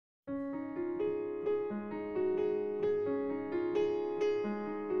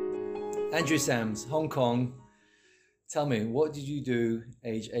Andrew Sams, Hong Kong. Tell me, what did you do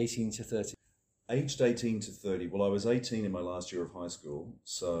age 18 to 30? Aged 18 to 30. Well, I was 18 in my last year of high school.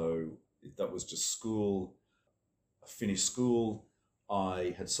 So that was just school. I finished school.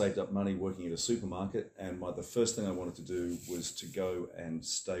 I had saved up money working at a supermarket. And the first thing I wanted to do was to go and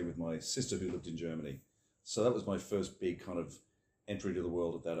stay with my sister who lived in Germany. So that was my first big kind of entry to the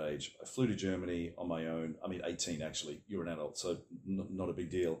world at that age. I flew to Germany on my own. I mean, 18 actually. You're an adult, so not a big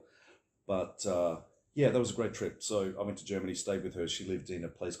deal. But yeah, that was a great trip. So I went to Germany, stayed with her. She lived in a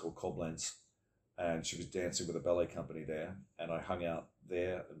place called Koblenz, and she was dancing with a ballet company there. And I hung out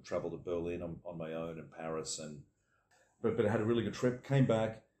there and traveled to Berlin on my own and Paris. But I had a really good trip. Came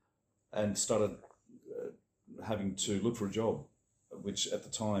back and started having to look for a job, which at the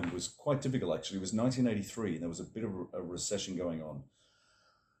time was quite difficult. Actually, it was 1983, and there was a bit of a recession going on.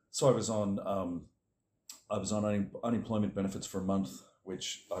 So I was on unemployment benefits for a month,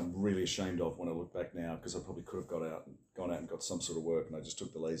 which I'm really ashamed of when I look back now, because I probably could have gone out and got some sort of work, and I just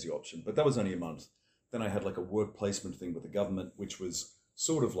took the lazy option. But that was only a month. Then I had like a work placement thing with the government, which was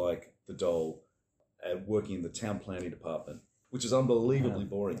sort of like the dole, working in the town planning department, which is unbelievably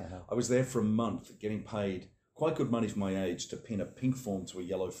boring. I was there for a month getting paid quite good money for my age to pin a pink form to a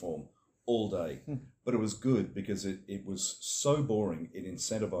yellow form all day. But it was good because it was so boring, it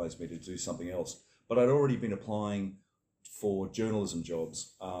incentivized me to do something else. But I'd already been applying for journalism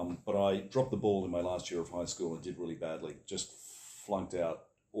jobs, but I dropped the ball in my last year of high school and did really badly, just flunked out,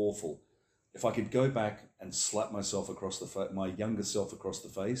 awful. If I could go back and slap myself across my younger self across the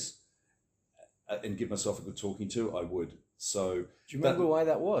face and give myself a good talking to, I would. So do you remember why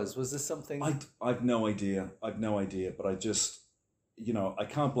that was? Was there something? I've no idea. But I just, I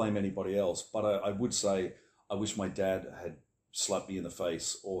can't blame anybody else. But I would say I wish my dad had slapped me in the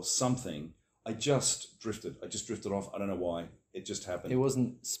face or something. I just drifted off. I don't know why. It just happened. It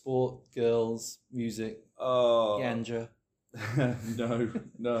wasn't sport, girls, music, ganja.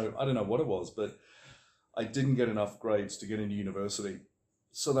 No. I don't know what it was, but I didn't get enough grades to get into university.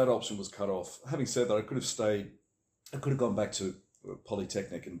 So that option was cut off. Having said that, I could have gone back to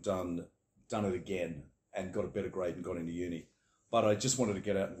Polytechnic and done it again and got a better grade and got into uni. But I just wanted to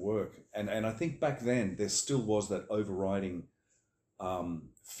get out and work. And I think back then there still was that overriding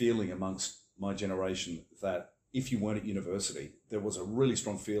feeling amongst my generation that if you weren't at university, there was a really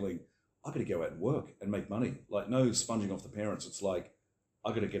strong feeling, I got to go out and work and make money. Like no sponging off the parents. It's like,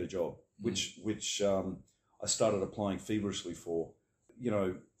 I got to get a job, which I started applying feverishly for.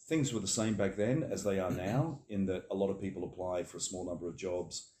 Things were the same back then as they are now, in that a lot of people apply for a small number of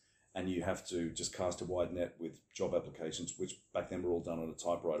jobs and you have to just cast a wide net with job applications, which back then were all done on a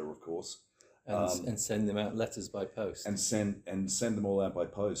typewriter, of course. And send them out letters by post. And send them all out by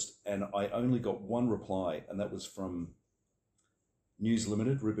post. And I only got one reply, and that was from News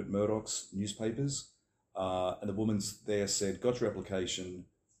Limited, Rupert Murdoch's newspapers. And the woman there said, got your application,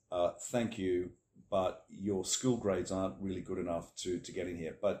 thank you, but your school grades aren't really good enough to get in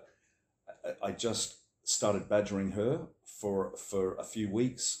here. But I just started badgering her for a few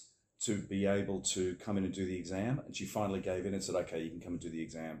weeks to be able to come in and do the exam. And she finally gave in and said, okay, you can come and do the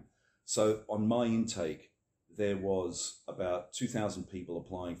exam. So on my intake, there was about 2,000 people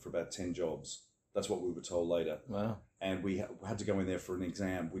applying for about 10 jobs. That's what we were told later. Wow. And we had to go in there for an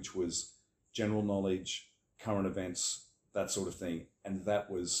exam, which was general knowledge, current events, that sort of thing. And I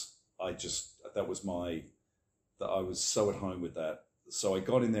was so at home with that. So I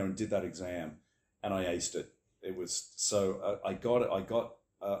got in there and did that exam and I aced it. It was, so I got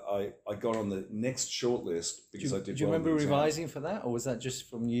on the next shortlist because I did. Do you remember revising for that, or was that just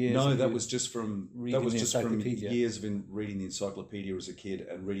from years? No, that was just from years of reading the encyclopedia as a kid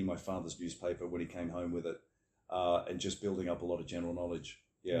and reading my father's newspaper when he came home with it, and just building up a lot of general knowledge.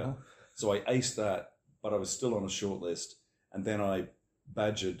 Yeah, Uh-huh. So I aced that, but I was still on a shortlist, and then I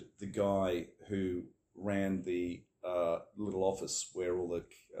badgered the guy who ran the little office where all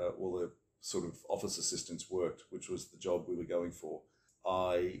the sort of office assistants worked, which was the job we were going for.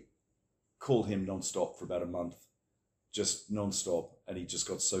 I called him nonstop for about a month, just nonstop, and he just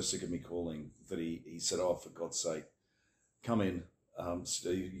got so sick of me calling that he said, "Oh, for God's sake, come in.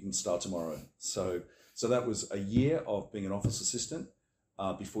 So you can start tomorrow." So that was a year of being an office assistant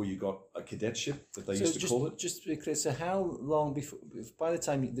before you got a cadetship that they used to call it. Just to be clear, so how long before, by the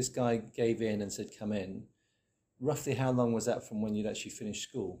time this guy gave in and said, "Come in," roughly how long was that from when you'd actually finished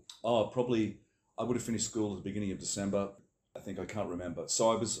school? Oh, probably I would have finished school at the beginning of December. I think, I can't remember.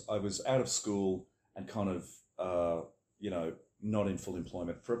 So I was out of school and kind of not in full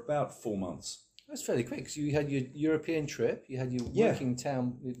employment for about 4 months. That's fairly quick. So you had your European trip, you had your working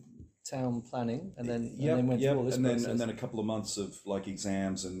town town planning, and then went yep. through all this and process. then a couple of months of like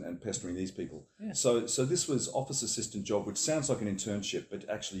exams and pestering these people. Yeah. So this was office assistant job, which sounds like an internship, but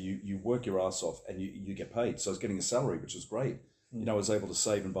actually you work your ass off and you get paid. So I was getting a salary, which was great. You know, I was able to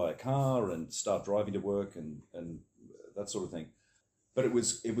save and buy a car and start driving to work and that sort of thing. But it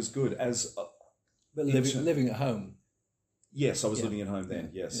was good as. But living at home. Yes, I was living at home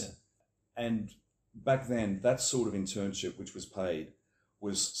then. Yes, and back then that sort of internship, which was paid,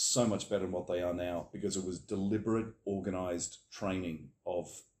 was so much better than what they are now, because it was deliberate, organized training of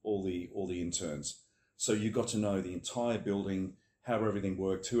all the interns. So you got to know the entire building, how everything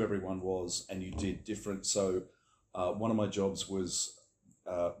worked, who everyone was, and you did different. So one of my jobs was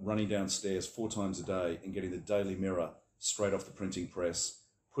running downstairs 4 times a day and getting the Daily Mirror straight off the printing press,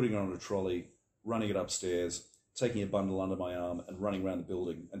 putting it on a trolley, running it upstairs, taking a bundle under my arm and running around the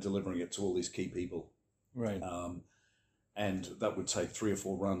building and delivering it to all these key people. Right. And that would take 3 or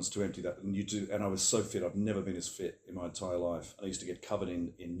 4 runs to empty that. And I was so fit. I've never been as fit in my entire life. And I used to get covered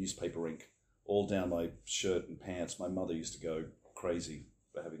in newspaper ink all down my shirt and pants. My mother used to go crazy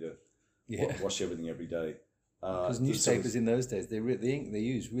for having to wash everything every day. Because newspapers in those days, the ink they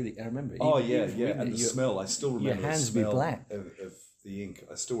used really, I remember. And the smell, I still remember your hands the smell be black. of the ink.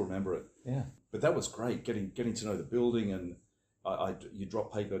 I still remember it. Yeah. But that was great, getting to know the building, and you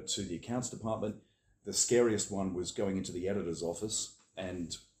drop paper to the accounts department. The scariest one was going into the editor's office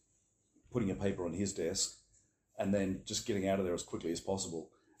and putting a paper on his desk and then just getting out of there as quickly as possible.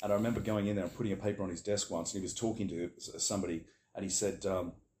 And I remember going in there and putting a paper on his desk once, and he was talking to somebody, and he said,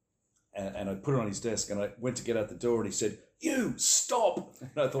 and I put it on his desk, and I went to get out the door, and he said, "You, stop!"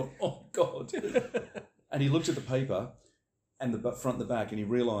 And I thought, oh, God. And he looked at the paper, and the front and the back, and he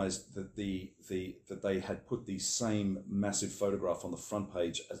realised that that they had put the same massive photograph on the front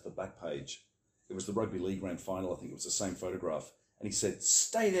page as the back page. It was the rugby league grand final. I think it was the same photograph. And he said,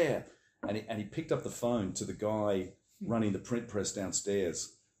 "Stay there." And he picked up the phone to the guy running the print press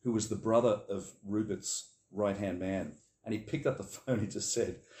downstairs, who was the brother of Rupert's right-hand man. And he picked up the phone and he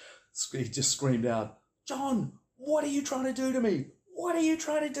just screamed out, "John, what are you trying to do to me? What are you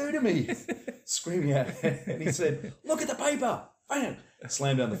trying to do to me?" Screaming out. And he said, "Look at the paper." Bang!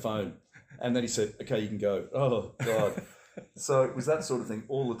 Slammed down the phone. And then he said, "Okay, you can go." Oh, God. So it was that sort of thing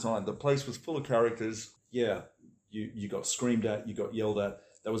all the time. The place was full of characters. Yeah, you got screamed at, you got yelled at.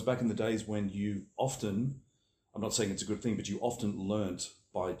 That was back in the days when you often, I'm not saying it's a good thing, but you often learnt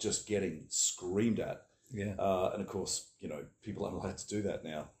by just getting screamed at. Yeah. And of course, people aren't allowed to do that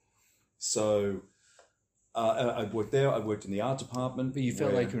now. So I worked there. I worked in the art department. But you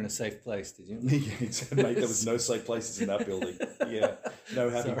felt like you were in a safe place, did you? Yeah, mate, there was no safe places in that building. Yeah, no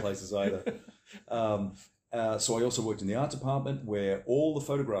happy places either. So I also worked in the art department, where all the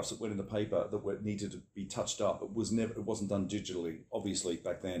photographs that went in the paper that needed to be touched up, it wasn't done digitally. Obviously,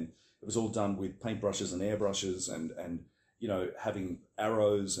 back then it was all done with paintbrushes and airbrushes, and having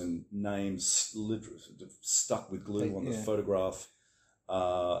arrows and names stuck with glue on the photograph.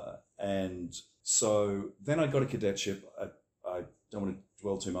 And so then I got a cadetship. I don't want to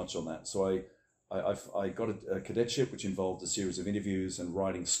dwell too much on that. So I got a cadetship, which involved a series of interviews and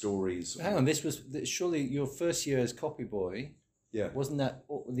writing stories. Hang on, this was surely your first year as copy boy. Yeah. Wasn't that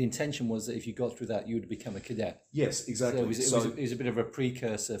the intention? Was that if you got through that, you would become a cadet? Yes, exactly. So it was a bit of a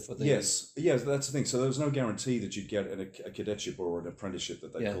precursor for the. Yes, that's the thing. So there was no guarantee that you'd get a cadetship or an apprenticeship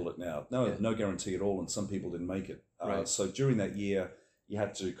that they call it now. No guarantee at all, and some people didn't make it. Right. So during that year, you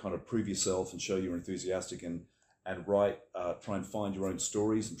had to kind of prove yourself and show you were enthusiastic and write, try and find your own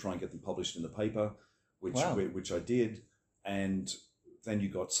stories and try and get them published in the paper, which I did. And then you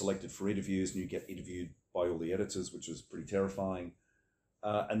got selected for interviews, and you get interviewed by all the editors, which was pretty terrifying.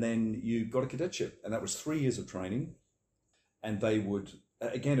 And then you got a cadetship, and that was 3 years of training. And they would,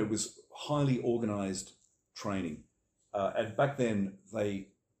 again, it was highly organized training. And back then, they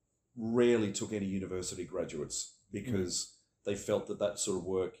rarely took any university graduates because they felt that sort of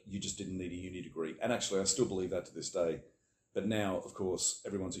work, you just didn't need a uni degree. And actually, I still believe that to this day. But now, of course,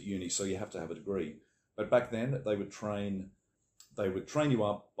 everyone's at uni, so you have to have a degree. But back then, they would train you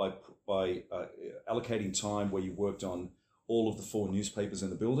up by allocating time where you worked on all of the 4 newspapers in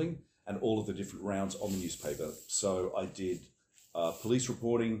the building and all of the different rounds on the newspaper. So I did police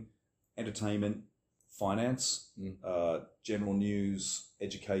reporting, entertainment, finance, general news,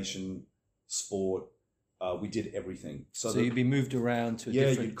 education, sport. We did everything. So you'd be moved around to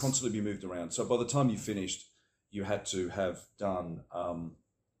different... Yeah, you'd constantly be moved around. So by the time you finished, you had to have done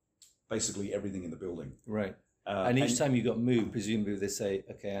basically everything in the building. Right. And each time you got moved, presumably they say,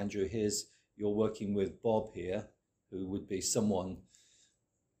 "Okay, Andrew, you're working with Bob here, who would be someone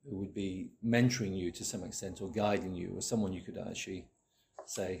who would be mentoring you to some extent or guiding you, or someone you could actually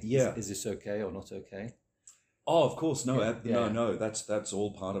say, Yeah. is this okay or not okay? Oh, of course. No, Yeah. no. That's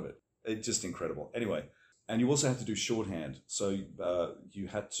all part of it. It's just incredible. Anyway, and you also had to do shorthand. So you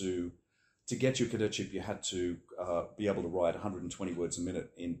had to get your cadetship, you had to be able to write 120 words a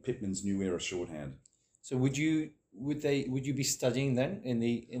minute in Pitman's New Era shorthand. So would you be studying then in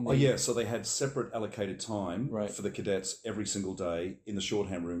the? Oh yeah, so they had separate allocated time Right. for the cadets every single day in the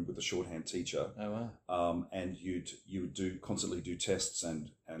shorthand room with the shorthand teacher. Oh wow. And you would constantly do tests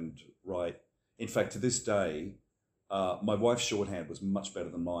and write. In fact, to this day, my wife's shorthand was much better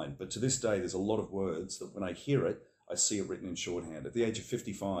than mine. But to this day, there's a lot of words that when I hear it, I see it written in shorthand. At the age of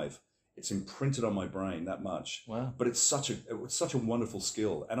 55, it's imprinted on my brain that much. Wow. But it's such a wonderful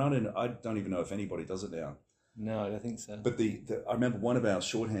skill, and I don't even know if anybody does it now. No, I don't think so. But I remember one of our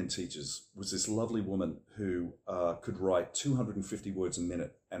shorthand teachers was this lovely woman who could write 250 words a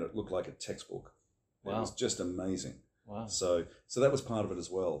minute, and it looked like a textbook. Wow. It was just amazing. Wow. So that was part of it as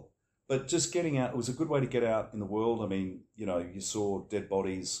well. But just getting out, it was a good way to get out in the world. I mean, you saw dead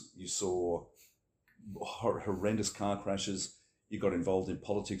bodies, you saw horrendous car crashes, you got involved in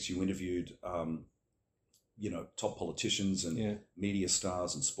politics, you interviewed, top politicians and media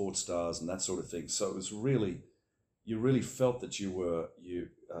stars and sports stars and that sort of thing. So it was really, you really felt that you were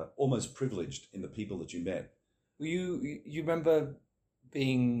almost privileged in the people that you met. Were you remember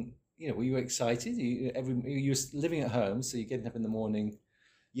being, were you excited? You were living at home, so you're getting up in the morning.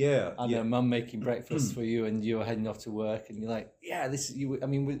 Yeah, I know, mum making breakfast for you, and you're heading off to work, and you're like, yeah, this is you. I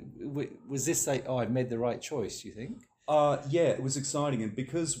mean, was this like, oh, I've made the right choice? You think? Yeah, it was exciting, and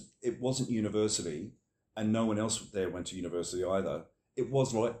because it wasn't university, and no one else there went to university either. It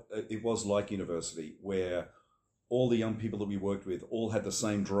was like university, where all the young people that we worked with all had the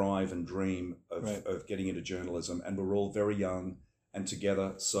same drive and dream of getting into journalism, and we're all very young and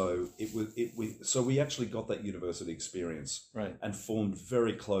together. So we actually got that university experience, right, and formed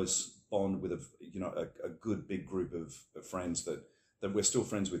very close bond with a good big group of friends that we're still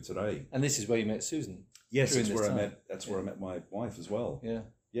friends with today. And this is where you met Susan. Yes, that's where I met my wife as well. Yeah.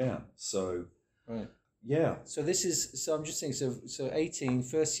 Yeah. So. Right. Yeah. So I'm just thinking, so 18,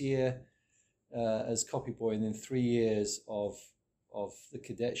 first year as copy boy, and then 3 years of the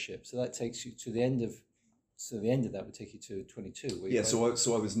cadetship. So that takes you to the end of that would take you to 22. Yeah. So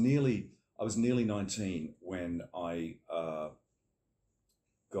I was nearly 19 when I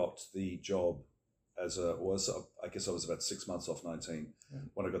got the job I guess I was about 6 months off 19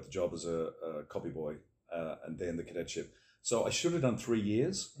 when I got the job as a copy boy, and then the cadetship. So I should have done 3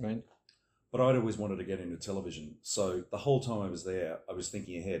 years. Right. But I'd always wanted to get into television. So the whole time I was there, I was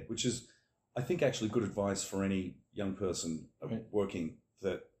thinking ahead, which is, I think, actually good advice for any young person working,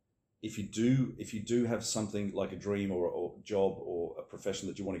 that if you do have something like a dream or job or a profession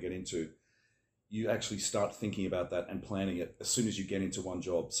that you want to get into, you actually start thinking about that and planning it as soon as you get into one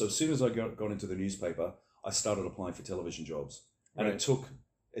job. So as soon as I got into the newspaper, I started applying for television jobs. And it took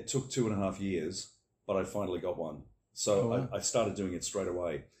 2.5 years, but I finally got one. So I started doing it straight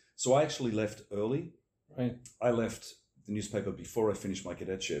away. So I actually left early. Right. I left the newspaper before I finished my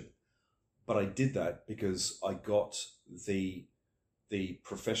cadetship, but I did that because I got the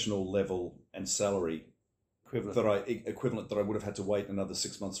professional level and salary equivalent that I would have had to wait another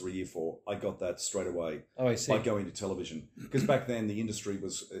 6 months or a year for. I got that straight away. Oh, I see. By going to television, because back then the industry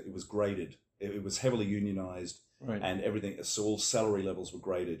was graded. It was heavily unionized, and everything. So all salary levels were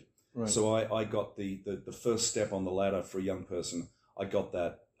graded. Right. So I got the first step on the ladder for a young person. I got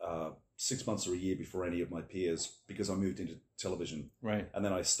that 6 months or a year before any of my peers, because I moved into television. Right. And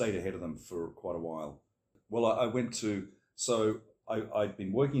then I stayed ahead of them for quite a while. Well, I'd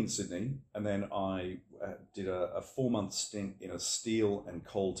been working in Sydney, and then I did a 4-month stint in a steel and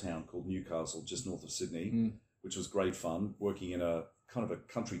coal town called Newcastle, just north of Sydney, which was great fun, working in a kind of a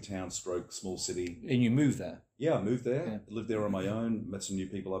country town stroke small city. And you moved there? Yeah, I moved there, lived there on my own, met some new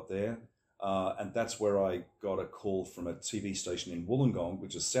people up there. And that's where I got a call from a TV station in Wollongong,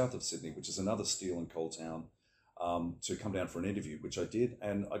 which is south of Sydney, which is another steel and coal town, to come down for an interview, which I did,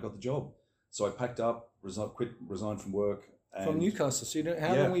 and I got the job. So I packed up, resigned from work. And from Newcastle? So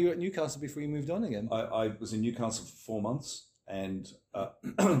how long were you at Newcastle before you moved on again? I was in Newcastle for 4 months and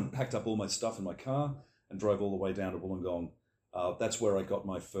packed up all my stuff in my car and drove all the way down to Wollongong. That's where I got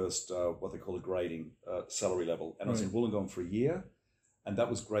my first, what they call a grading salary level. And I was in Wollongong for a year. And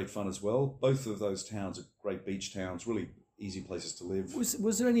that was great fun as well. Both of those towns are great beach towns, really easy places to live.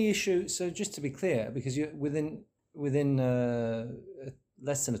 Was there any issue? So just to be clear, because you're within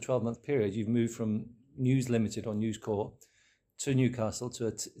less than a 12-month period, you've moved from News Limited or News Corp to Newcastle to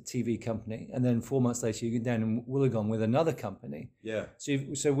a TV company, and then 4 months later you get down in Wollongong with another company. Yeah.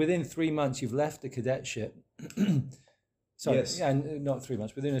 So within 3 months you've left the cadetship, Sorry, Yes. yeah, and not 3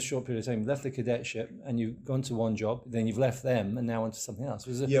 months. Within a short period of time, you left the cadetship and you've gone to one job. Then you've left them and now onto something else.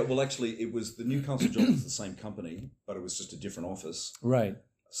 Was it? Yeah, well, actually, it was the Newcastle job was the same company, but it was just a different office. Right.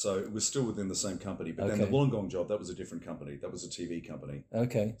 So it was still within the same company. But then Okay. the Wollongong job, that was a different company. That was a TV company.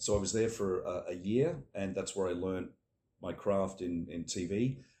 Okay. So I was there for a year, and that's where I learned my craft in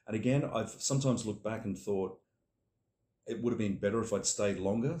TV. And again, I've sometimes looked back and thought it would have been better if I'd stayed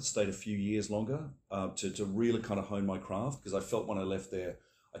a few years longer, to really kind of hone my craft, because I felt when I left there,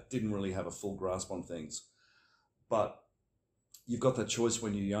 I didn't really have a full grasp on things. But you've got that choice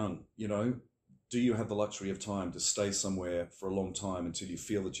when you're young, you know. Do you have the luxury of time to stay somewhere for a long time until you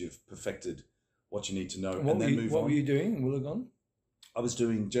feel that you've perfected what you need to know, and then move on? What were you doing in Wollongong? I was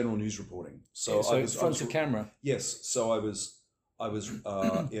doing general news reporting. So So I was front of camera. Yes. So I was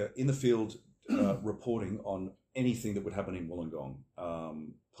yeah, in the field, reporting on anything that would happen in Wollongong,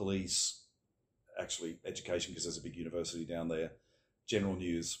 police, actually education, because there's a big university down there, general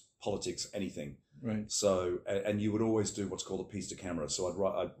news, politics, anything. Right. So, and you would always do what's called a piece to camera. So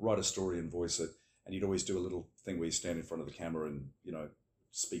I'd write a story and voice it, and you'd always do a little thing where you stand in front of the camera and, you know,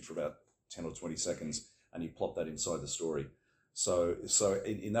 speak for about 10 or 20 seconds, and you plop that inside the story. So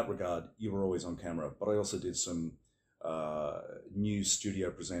in that regard, you were always on camera. But I also did some news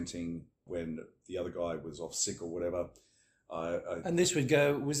studio presenting when the other guy was off sick or whatever. And this would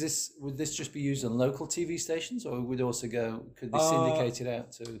this just be used on local TV stations, or would also could be syndicated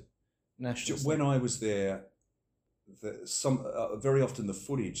out to national? When I was there, very often the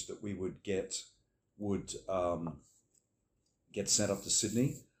footage that we would get sent up to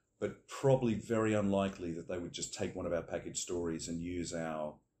Sydney, but probably very unlikely that they would just take one of our package stories and use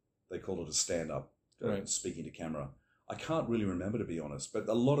they call it a stand-up, Right. speaking to camera. I can't really remember, to be honest, but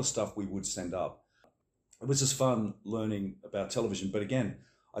a lot of stuff we would send up. It was just fun learning about television. But again,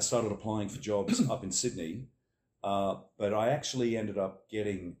 I started applying for jobs up in Sydney, but I actually ended up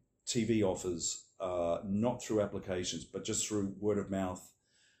getting TV offers, not through applications, but just through word of mouth.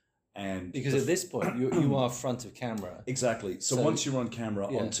 And Because at this point, you are front of camera. Exactly. So once you're on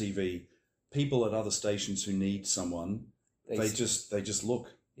camera, Yeah. on TV, people at other stations who need someone, they just look.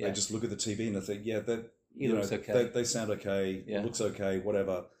 Yeah. They just look at the TV and they think, yeah, that He looks okay. they sound okay. Yeah. Looks okay.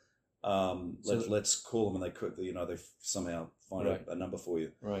 Whatever. So- Let's call them, and they somehow find Right. a number for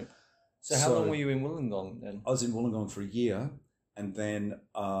you. Right. So how long were you in Wollongong then? I was in Wollongong for a year, and then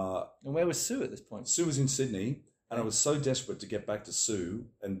And where was Sue at this point? Sue was in Sydney, and I was so desperate to get back to Sue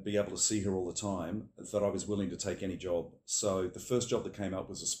and be able to see her all the time that I was willing to take any job. So the first job that came up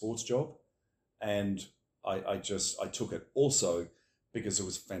was a sports job, and I took it also because it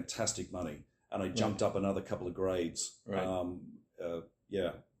was fantastic money, and I jumped up another couple of grades. Right.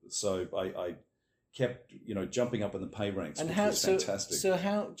 Yeah. So I kept, jumping up in the pay ranks, And which how? was fantastic. So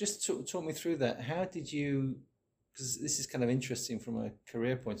how? Just talk me through that. How did you? Because this is kind of interesting from a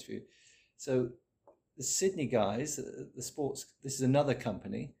career point of view. So the Sydney guys, the sports. This is another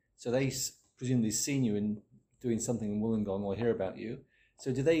company. So they presumably seen you in doing something in Wollongong or hear about you.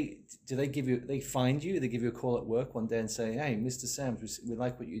 So do they give you? They find you? They give you a call at work one day and say, "Hey, Mr. Sams, we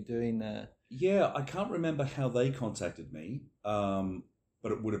like what you're doing." Yeah, I can't remember how they contacted me,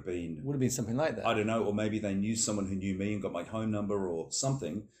 but it would have been something like that. I don't know, or maybe they knew someone who knew me and got my home number or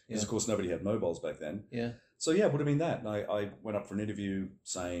something, because Yeah. of course nobody had mobiles back then. Yeah. So yeah, it would have been that. And I went up for an interview,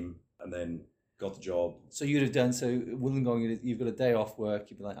 same, and then got the job. So you'd have done Wollongong. You've got a day off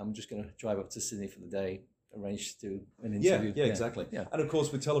work. You'd be like, "I'm just going to drive up to Sydney for the day." Arrange to do an interview. Yeah, exactly. Yeah. And of course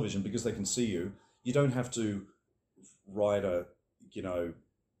with television, because they can see you, you don't have to write a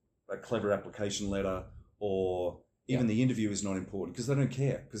clever application letter, or even the interview is not important, because they don't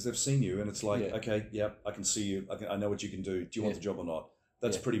care, because they've seen you and it's like, okay, yeah, I can see you. I know what you can do. Do you want the job or not?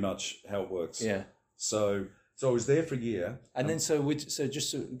 That's pretty much how it works. Yeah. So I was there for a year. And then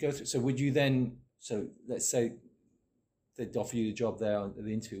just to go through, so would you then, so let's say they'd offer you the job there at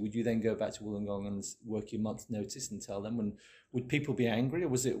the interview, would you then go back to Wollongong and work your month's notice and tell them? And would people be angry, or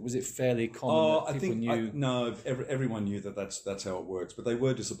was it fairly common that people knew? No, everyone knew that's how it works, but they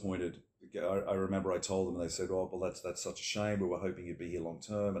were disappointed. I remember I told them, and they said, "Oh, well, that's such a shame. We were hoping you'd be here long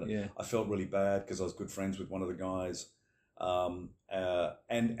term." And I felt really bad because I was good friends with one of the guys, and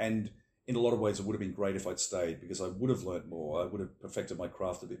in a lot of ways, it would have been great if I'd stayed, because I would have learnt more. I would have perfected my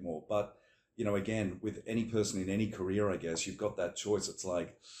craft a bit more. But again, with any person in any career, I guess you've got that choice. It's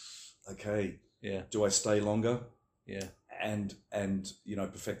like, okay, do I stay longer? Yeah. And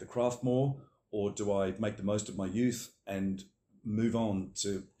perfect the craft more, or do I make the most of my youth and move on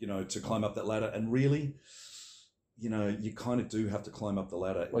to climb up that ladder? And really, you kind of do have to climb up the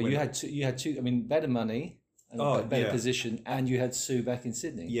ladder. Well, you had two. I mean, better money, and a better position, and you had Sue back in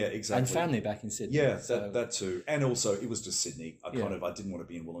Sydney. Yeah, exactly. And family back in Sydney. Yeah, that too. And also, it was just Sydney. I didn't want to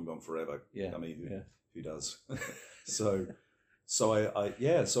be in Wollongong forever. Yeah. I mean, who does? So I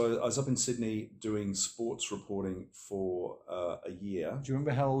was up in Sydney doing sports reporting for a year. Do you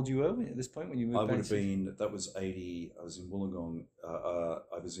remember how old you were at this point when you moved back? I would have been, that was 80, I was in Wollongong,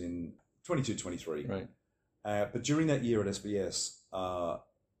 I was in 22, 23. Right. But during that year at SBS,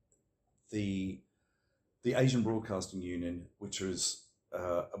 the Asian Broadcasting Union, which is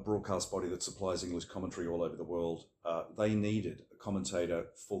a broadcast body that supplies English commentary all over the world, they needed a commentator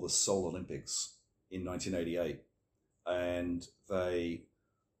for the Seoul Olympics in 1988. And the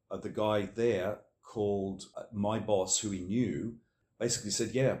guy there called my boss, who he knew, basically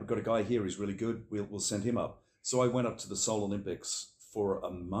said, "Yeah, we've got a guy here. He's really good. We'll send him up." So I went up to the Seoul Olympics for a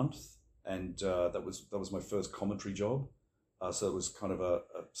month, and that was my first commentary job. So it was kind of a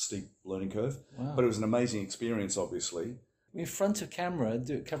steep learning curve, but it was an amazing experience, obviously. In front of camera,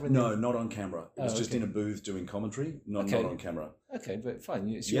 covering? No, not on camera. It was just in a booth doing commentary, not on camera. Okay, but fine.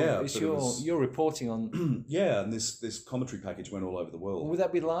 You're reporting on. Yeah, and this commentary package went all over the world. Would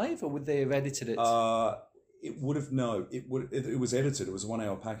that be live, or would they have edited it? It would have It was edited. It was a 1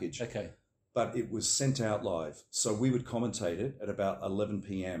 hour package. Okay. But it was sent out live, so we would commentate it at about 11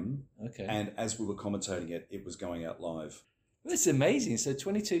 p.m. Okay. And as we were commentating it, it was going out live. This is amazing. So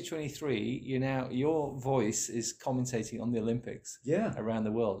 22, 23, your voice is commentating on the Olympics around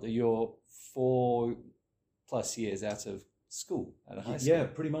the world. You're 4+ years out of school, out of high school. Yeah,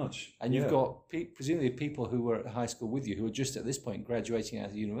 pretty much. And you've got presumably people who were at high school with you who are just at this point graduating out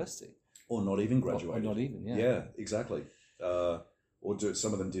of university. Or not even graduated. Or not even, yeah. Yeah, exactly.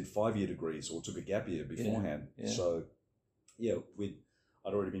 Some of them did 5-year degrees or took a gap year beforehand. Yeah. So,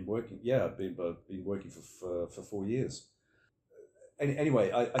 I'd already been working. Yeah, I'd been working for 4 years.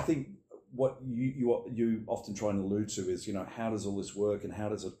 Anyway, I think what you often try and allude to is, how does all this work and how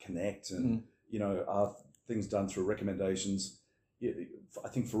does it connect? And, are things done through recommendations? I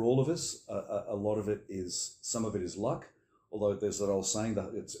think for all of us, a lot of it is, some of it is luck. Although there's that old saying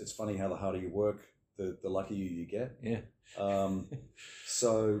that it's funny how the harder you work, the luckier you get. Yeah.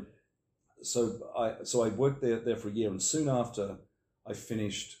 So I worked there for a year, and soon after I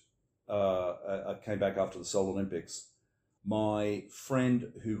finished, I came back after the Seoul Olympics. My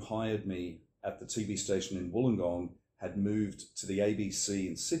friend who hired me at the TV station in Wollongong had moved to the ABC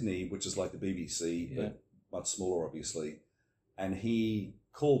in Sydney, which is like the BBC, but much smaller, obviously. And he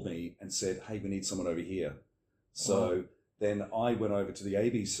called me and said, "Hey, we need someone over here." So then I went over to the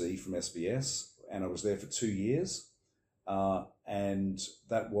ABC from SBS, and I was there for 2 years. And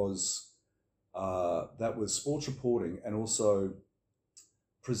that was sports reporting and also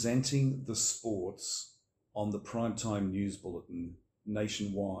presenting the sports on the primetime news bulletin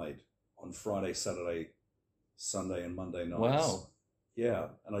nationwide on Friday, Saturday, Sunday, and Monday nights. Wow. Yeah,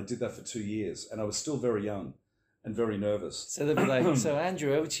 and I did that for 2 years, and I was still very young and very nervous. So they'd be like, "So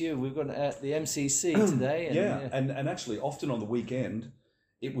Andrew, over to you. We've got at the MCC today." And and actually, often on the weekend,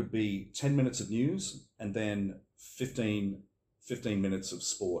 it would be 10 minutes of news and then 15 minutes of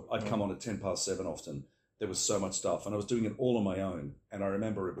sport. I'd come on at 7:10 often. There was so much stuff, and I was doing it all on my own. And I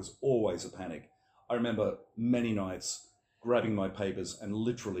remember it was always a panic. I remember many nights grabbing my papers and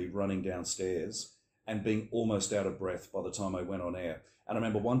literally running downstairs and being almost out of breath by the time I went on air. And I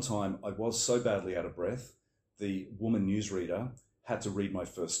remember one time I was so badly out of breath, the woman newsreader had to read my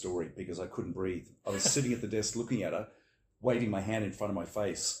first story because I couldn't breathe. I was sitting at the desk looking at her, waving my hand in front of my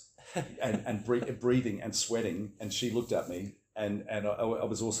face and breathing and sweating. And she looked at me, and I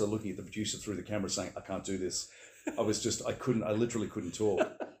was also looking at the producer through the camera saying, "I can't do this." I literally couldn't talk.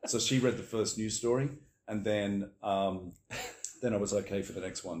 So she read the first news story, and then I was okay for the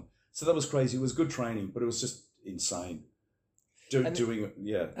next one. So that was crazy. It was good training, but it was just insane.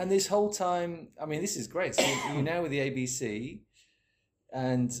 And this whole time, I mean, this is great. So you're now with the ABC,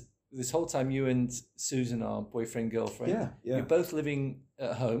 and this whole time you and Susan are boyfriend, girlfriend. Yeah. You're both living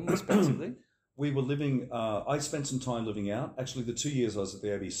at home, respectively. We were living, I spent some time living out. Actually, the 2 years I was at the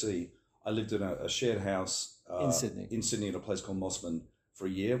ABC, I lived in a shared house in Sydney in a place called Mossman for a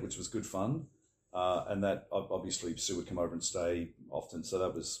year, which was good fun. And that obviously Sue would come over and stay often. So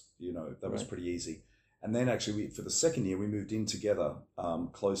that was, was pretty easy. And then actually for the second year, we moved in together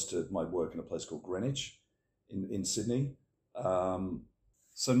close to my work in a place called Greenwich in Sydney.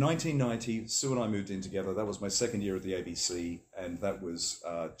 So 1990, Sue and I moved in together. That was my second year at the ABC, and that was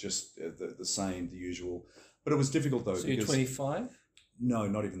just the same, the usual. But it was difficult though. So you're 25? No,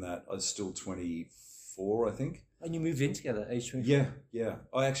 not even that. I was still 24, I think. And you moved in together, age 24?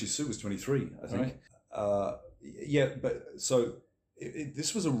 Yeah. Sue was 23, I think. Right. But so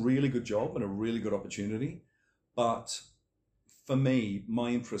this was a really good job and a really good opportunity. But for me, my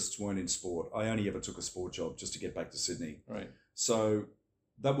interests weren't in sport. I only ever took a sport job just to get back to Sydney. Right. So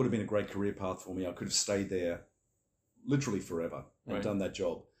that would have been a great career path for me. I could have stayed there literally forever and done that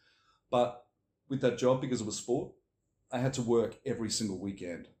job. But with that job, because it was sport, I had to work every single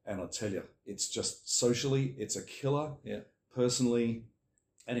weekend. And I tell you, it's just socially, it's a killer. Yeah. Personally,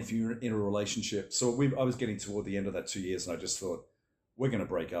 and if you're in a relationship. So I was getting toward the end of that 2 years, and I just thought, we're going to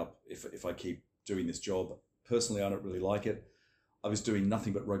break up if I keep doing this job. Personally, I don't really like it. I was doing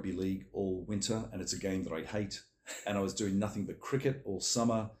nothing but rugby league all winter, and it's a game that I hate. And I was doing nothing but cricket all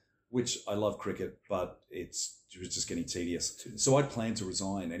summer, which I love cricket, but it was just getting tedious. So I'd planned to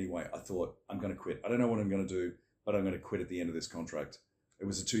resign anyway. I thought, I'm going to quit. I don't know what I'm going to do, but I'm going to quit at the end of this contract. It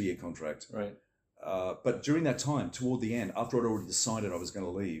was a 2-year contract. Right. But during that time, toward the end, after I'd already decided I was going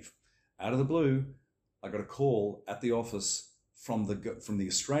to leave, out of the blue, I got a call at the office from the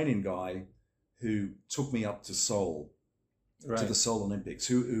Australian guy who took me up to Seoul, to the Seoul Olympics.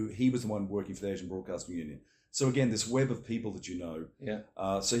 Who he was the one working for the Asian Broadcasting Union. So again, this web of people that you know. Yeah.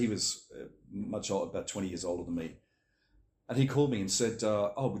 So he was much older, about 20 years older than me, and he called me and said,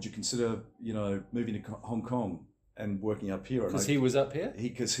 "Oh, would you consider, moving to Hong Kong and working up here?" Because he was up here.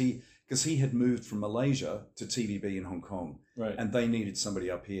 Because he had moved from Malaysia to TVB in Hong Kong, right? And they needed somebody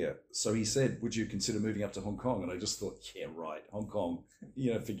up here. So he said, "Would you consider moving up to Hong Kong?" And I just thought, "Yeah, right, Hong Kong,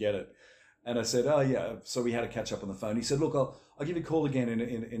 forget it." And I said, "Oh yeah." So we had to catch up on the phone. He said, "Look, I'll give you a call again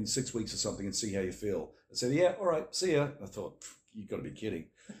in 6 weeks or something and see how you feel." I said, "Yeah, all right, see ya." I thought, "You've got to be kidding."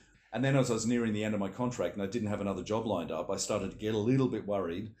 And then as I was nearing the end of my contract and I didn't have another job lined up, I started to get a little bit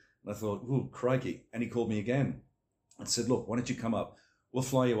worried. And I thought, "Ooh, crikey." And he called me again and said, "Look, why don't you come up? We'll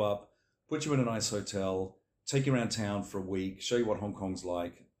fly you up, put you in a nice hotel, take you around town for a week, show you what Hong Kong's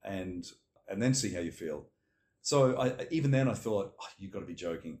like, and then see how you feel." So even then I thought, "You've got to be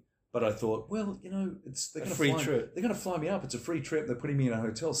joking." But I thought, well, they're going to fly me up. It's a free trip. They're putting me in a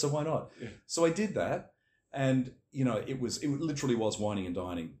hotel, so why not? Yeah. So I did that, and it literally was whining and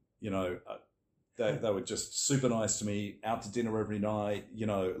dining. They were just super nice to me. Out to dinner every night.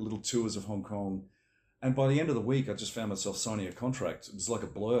 Little tours of Hong Kong, and by the end of the week, I just found myself signing a contract. It was like a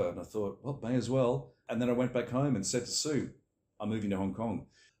blur, and I thought, well, may as well. And then I went back home and said to Sue, "I'm moving to Hong Kong."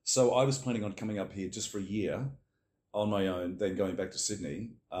 So I was planning on coming up here just for a year on my own, then going back to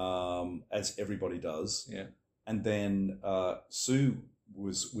Sydney, as everybody does. Yeah. And then Sue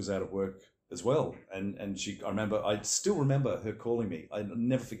was out of work as well, and I still remember her calling me. I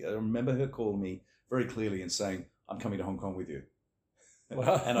never forget. I remember her calling me very clearly and saying, "I'm coming to Hong Kong with you."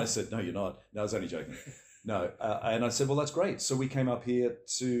 Wow. And I said, "No, you're not." No, I was only joking. No, and I said, "Well, that's great." So we came up here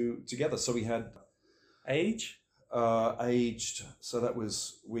together. So we had aged. So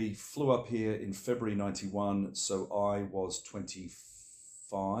we flew up here in February 91. So I was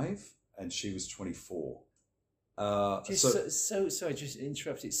 25 and she was 24. Sorry, just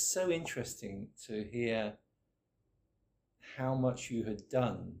interrupt. It's so interesting to hear how much you had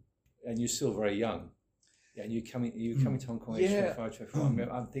done, and you're still very young. Yeah, and you're coming to Hong Kong age 25, 24.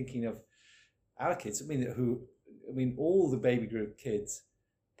 I'm thinking of our kids. All the baby group kids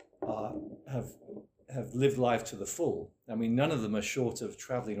have lived life to the full. None of them are short of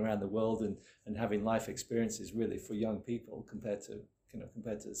traveling around the world and having life experiences really for young people compared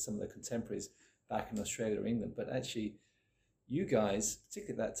to some of their contemporaries back in Australia or England. But actually, you guys,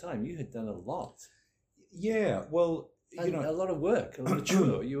 particularly at that time, you had done a lot. Yeah, well, a lot of work, a lot of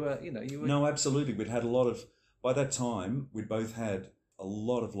chore. You were. No, absolutely. By that time, we'd both had a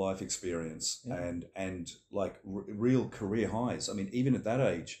lot of life experience and like real career highs. Even at that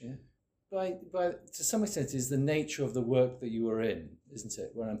age. Yeah. But to some extent, is the nature of the work that you were in, isn't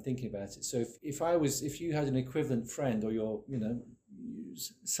it? When I'm thinking about it. So if you had an equivalent friend, or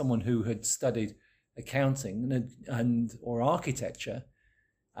someone who had studied accounting or architecture,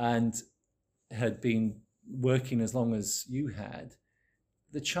 and had been working as long as you had,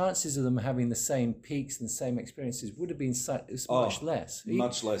 the chances of them having the same peaks and the same experiences would have been much less.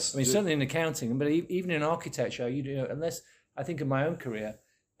 Much less. Certainly in accounting, but even in architecture, unless I think of my own career.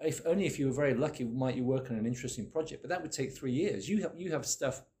 If you were very lucky, might you work on an interesting project, but that would take 3 years. You have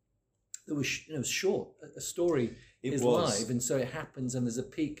stuff that was short. A story is live, and so it happens, and there's a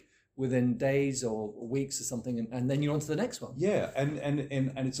peak within days or weeks or something, and then you're on to the next one. Yeah, and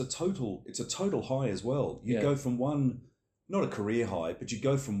it's a total high as well. You go from one, not a career high, but you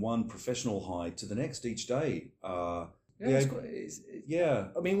go from one professional high to the next each day. Was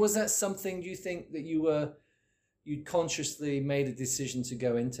that something? Do you think that you consciously made a decision to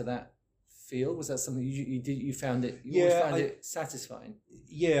go into that field? Was that something you did? You found it. You always found it satisfying.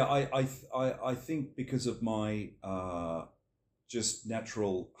 Yeah, I think because of my just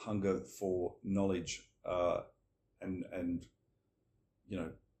natural hunger for knowledge, and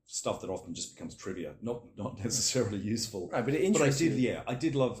stuff that often just becomes trivia, not necessarily useful. Right, but it interests you. I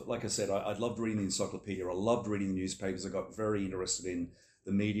did love, like I said, I loved reading the encyclopedia. I loved reading the newspapers. I got very interested in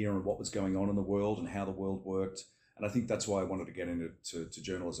the media and what was going on in the world and how the world worked. And I think that's why I wanted to get into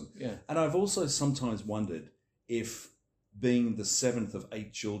journalism. Yeah. And I've also sometimes wondered if being the seventh of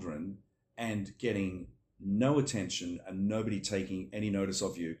 8 children and getting no attention and nobody taking any notice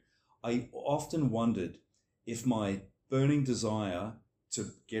of you, I often wondered if my burning desire to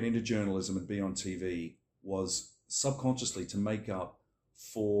get into journalism and be on TV was subconsciously to make up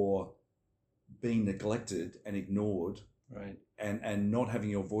for being neglected and ignored, right, and not having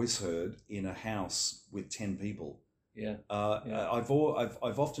your voice heard in a house with 10 people. Yeah. I've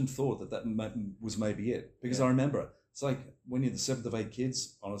often thought that was maybe it, because Yeah. I remember it's like when you're the seventh of 8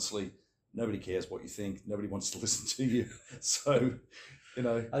 kids, honestly, nobody cares what you think. Nobody wants to listen to you. So, I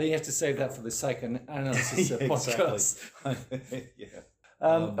think you have to save that for the psychoanalysis podcast. Yeah.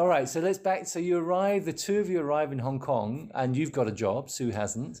 All right, so let's back. So the two of you arrive in Hong Kong, and you've got a job. Sue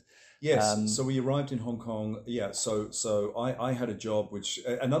hasn't. Yes. So we arrived in Hong Kong. Yeah. So I had a job, which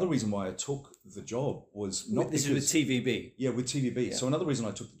another reason why I took the job was not this is with TVB. Yeah, with TVB. Yeah. So another reason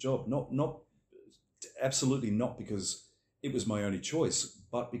I took the job, not absolutely not because it was my only choice,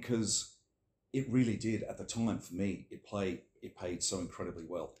 but because it really did at the time for me. It paid so incredibly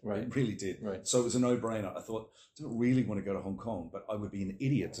well. Right. It really did. Right. So it was a no-brainer. I thought, I don't really want to go to Hong Kong, but I would be an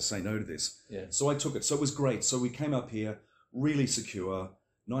idiot to say no to this. Yeah. So I took it. So it was great. So we came up here, really secure,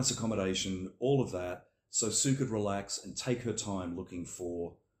 nice accommodation, all of that. So Sue could relax and take her time looking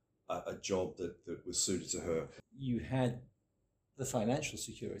for a job that was suited to her. You had the financial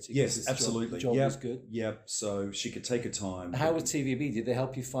security. Yes, absolutely. The job was good. Yep. So she could take her time. How was TVB? Did they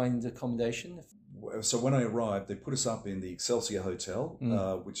help you find accommodation? So when I arrived, they put us up in the Excelsior Hotel,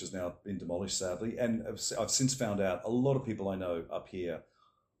 which has now been demolished, sadly. And I've since found out a lot of people I know up here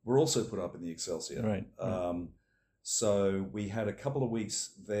were also put up in the Excelsior. Right. So we had a couple of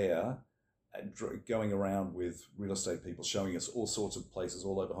weeks there going around with real estate people showing us all sorts of places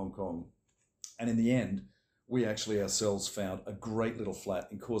all over Hong Kong. And in the end, we actually ourselves found a great little flat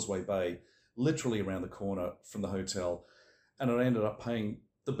in Causeway Bay, literally around the corner from the hotel. And I ended up paying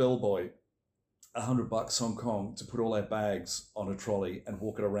the bellboy $100 Hong Kong to put all our bags on a trolley and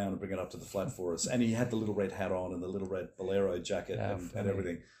walk it around and bring it up to the flat for us. And he had the little red hat on and the little red bolero jacket and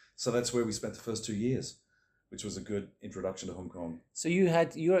everything. So that's where we spent the first 2 years, which was a good introduction to Hong Kong. So you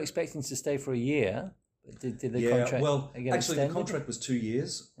were expecting to stay for a year. Did the contract? Well, get actually, extended? the contract was 2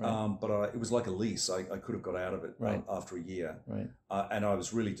 years, Right. but it was like a lease. I could have got out of it Right. after a year, Right. And I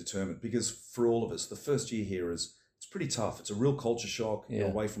was really determined because for all of us, the first year here it's pretty tough. It's a real culture shock. Yeah. You're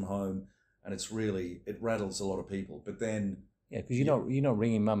away from home, and it rattles a lot of people. But then Because you're not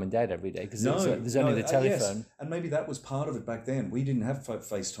ringing mum and dad every day because there's only the yes. telephone. And maybe that was part of it back then. We didn't have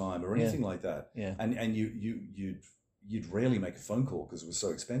FaceTime or anything like that. Yeah. And you'd rarely make a phone call because it was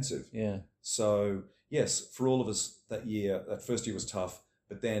so expensive. Yeah. So yes, for all of us that first year was tough,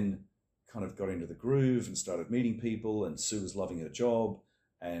 but then kind of got into the groove and started meeting people, and Sue was loving her job,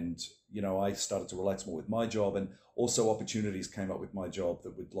 and I started to relax more with my job, and also opportunities came up with my job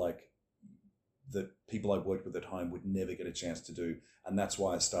that people I worked with at home would never get a chance to do, and that's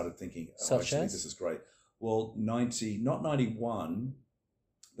why I started thinking, this is great. Well, not 91,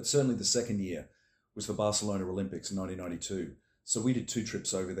 but certainly the second year was the Barcelona Olympics in 1992. So we did 2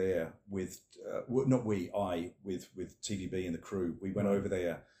 trips over there with TVB and the crew. We went over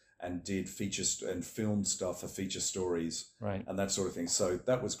there and did features and filmed stuff for feature stories, right, and that sort of thing. So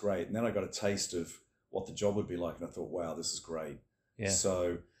that was great. And then I got a taste of what the job would be like, and I thought, wow, this is great. Yeah.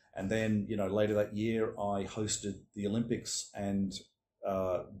 So, and then later that year, I hosted the Olympics and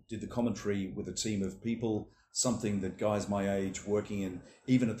did the commentary with a team of people, something that guys my age working in,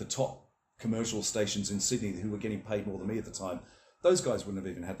 even at the top commercial stations in Sydney who were getting paid more than me at the time, those guys wouldn't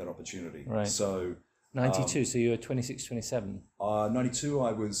have even had that opportunity. Right. So 92, so you were 26, 27. 92,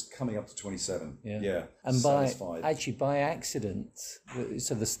 I was coming up to 27. Yeah. And satisfied. by accident,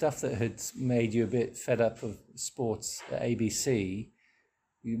 so the stuff that had made you a bit fed up of sports at ABC,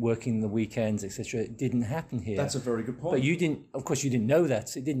 working the weekends, etc., it didn't happen here. That's a very good point. But you didn't know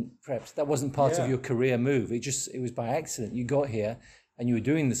that. That wasn't part of your career move. It was by accident. You got here and you were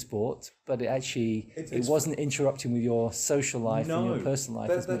doing the sport, but it wasn't interrupting with your social life and your personal life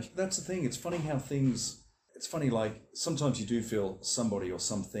as much. That's the thing. It's funny how it's funny, like sometimes you do feel somebody or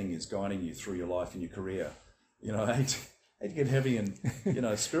something is guiding you through your life and your career. I hate to get heavy and,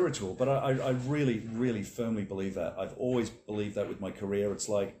 spiritual, but I really, really firmly believe that. I've always believed that with my career. It's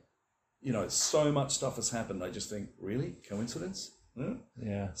like, so much stuff has happened. I just think, really? Coincidence?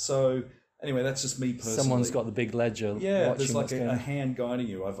 Yeah. So, anyway, that's just me personally. Someone's got the big ledger. Yeah, watching there's like what's going a on. hand guiding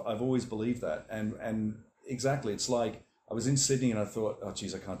you. I've always believed that, and exactly, it's like I was in Sydney and I thought, oh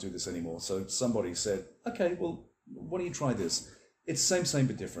geez, I can't do this anymore. So somebody said, okay, well, why don't you try this? It's same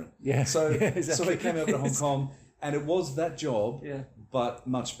but different. Yeah. So Yeah, exactly. so they came over to Hong Kong, and it was that job, Yeah. but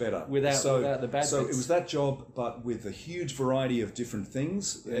much better Without the bad So bits. it was that job, but with a huge variety of different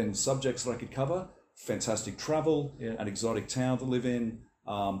things and subjects that I could cover. Fantastic travel, Yeah. an exotic town to live in.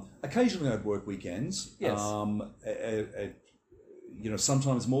 Occasionally, I'd work weekends. Yes.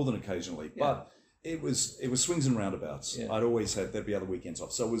 Sometimes more than occasionally, but it was swings and roundabouts. Yeah. I'd always had there'd be other weekends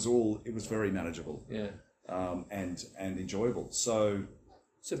off, so it was very manageable. Yeah. And enjoyable. So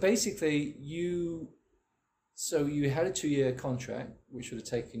basically, you had a 2-year contract, which would have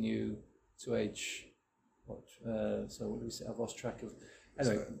taken you to age what? So what do we say? I've lost track of.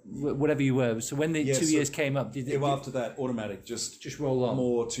 Anyway, whatever you were. So when the 2 years came up, did it after that, automatic, just roll on?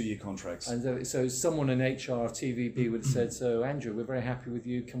 more 2-year contracts. And so someone in HR of TVB would have said, "So Andrew, we're very happy with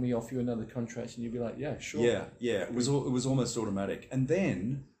you. Can we offer you another contract?" And you'd be like, "Yeah, sure." Yeah. It was almost automatic. And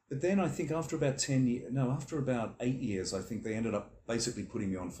then, I think after about 8 years, I think they ended up basically putting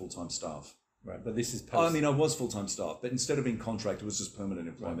me on full-time staff. Right, but this is I mean, I was full-time staff, but instead of being contract, it was just permanent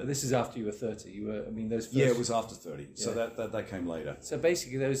Right, employment. but this is after you were 30. You were, I mean, those first... Yeah, it was after 30. So Yeah. that came later. So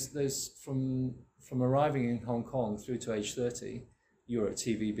basically, those from arriving in Hong Kong through to age 30, you were at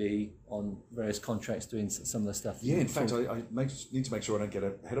TVB on various contracts doing some of the stuff. Yeah, in fact, I need to make sure I don't get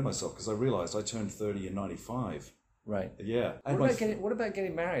ahead of myself, because I realised I turned 30 in 95. Right. Yeah. What about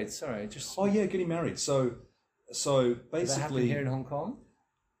getting married? Sorry, just... Oh, yeah, getting married. So Did that happen basically... here in Hong Kong?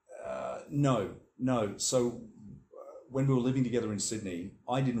 No. So when we were living together in Sydney,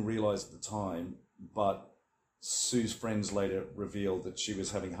 I didn't realise at the time, but Sue's friends later revealed that she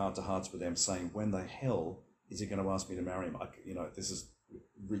was having heart-to-hearts with them, saying, when the hell is he going to ask me to marry him? This is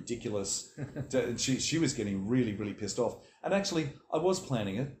ridiculous. And she was getting really, really pissed off. And actually, I was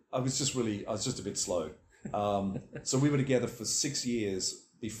planning it. I was just a bit slow. So we were together for 6 years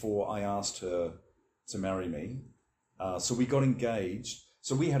before I asked her to marry me. So we got engaged.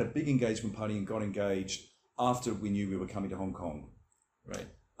 So we had a big engagement party and got engaged after we knew we were coming to Hong Kong. Right.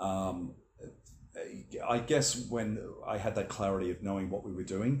 I guess when I had that clarity of knowing what we were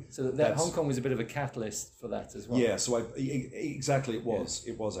doing. So that Hong Kong was a bit of a catalyst for that as well. Yeah, so exactly it was.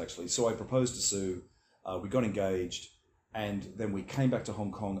 Yeah. It was actually. So I proposed to Sue, we got engaged, and then we came back to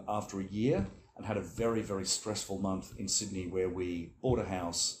Hong Kong after a year and had a very, very stressful month in Sydney where we bought a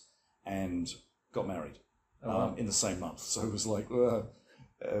house and got married in the same month. So it was like,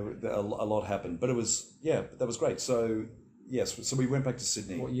 a lot happened. But it was, that was great. So, yes, so we went back to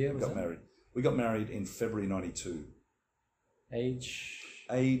Sydney. What year was got that? married. We got married in February 92.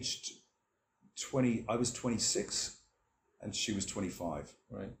 Aged 20, I was 26 and she was 25.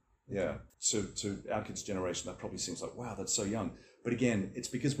 Right. Yeah. So to our kids' generation, that probably seems like, wow, that's so young. But again, it's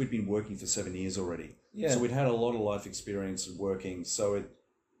because we'd been working for 7 years already. Yeah. So we'd had a lot of life experience and working. So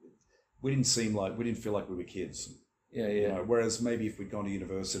we didn't feel like we were kids. Yeah. You know, whereas maybe if we'd gone to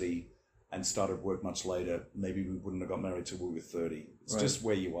university and started work much later, maybe we wouldn't have got married till we were 30. It's just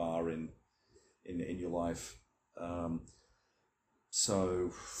where you are in your life.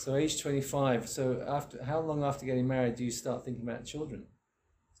 So age 25. So how long after getting married do you start thinking about children?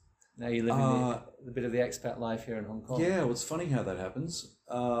 Now you're living a bit of the expat life here in Hong Kong. Yeah, well, it's funny how that happens,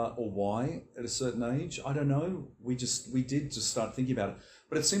 or why at a certain age. I don't know. We did just start thinking about it,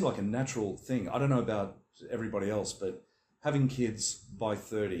 but it seemed like a natural thing. I don't know about everybody else, but having kids by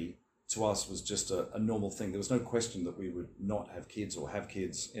 30 to us was just a normal thing. There was no question that we would not have kids or have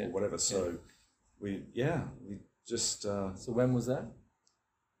kids or whatever. So we just. So when was that?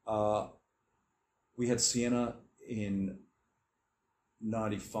 We had Sienna in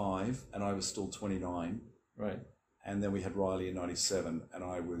 95 and I was still 29. Right. And then we had Riley in 97 and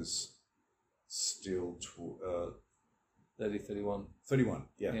I was still 31. 31.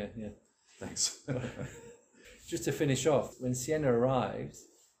 Yeah. Yeah. Thanks. Just to finish off, when Sienna arrived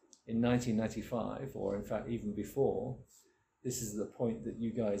in 1995, or in fact even before, this is the point that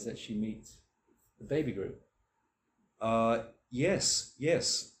you guys actually meet the baby group. Yes.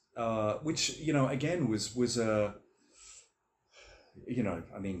 Which, again was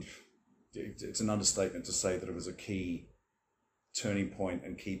I mean, it's an understatement to say that it was a key turning point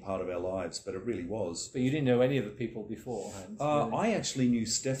and key part of our lives, but it really was. But you didn't know any of the people beforehand. Really? I actually knew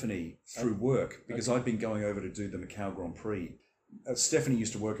Stephanie through work because I'd been going over to do the Macau Grand Prix. Stephanie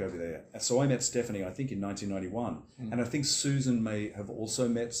used to work over there. So I met Stephanie, I think, in 1991. And I think Susan may have also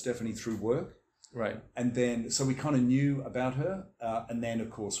met Stephanie through work. Right. And then, so we kind of knew about her. And then, of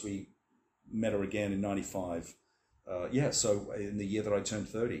course, we met her again in 95. So in the year that I turned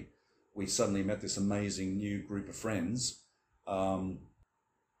 30. we suddenly met this amazing new group of friends.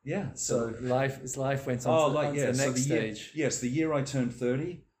 Yeah. So life went on to the next stage. Yes, the year I turned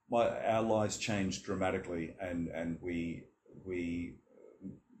 30, our lives changed dramatically, and we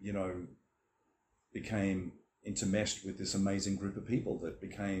became intermeshed with this amazing group of people that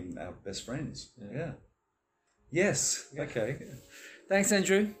became our best friends. Yeah. Yes. Okay. Thanks,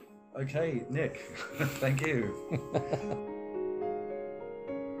 Andrew. Okay, Nick. Thank you.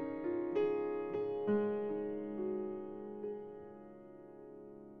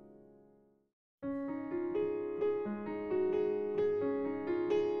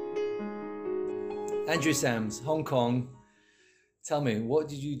 Andrew Sams, Hong Kong. Tell me, what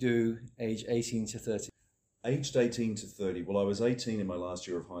did you do age 18 to 30? Aged 18 to 30. Well, I was 18 in my last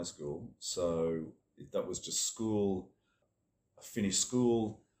year of high school. So that was just school. I finished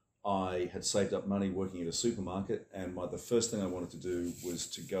school. I had saved up money working at a supermarket. And the first thing I wanted to do was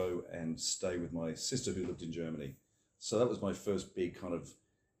to go and stay with my sister who lived in Germany. So that was my first big kind of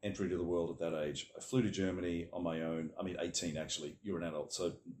entry to the world at that age. I flew to Germany on my own. I mean, 18 actually. You're an adult,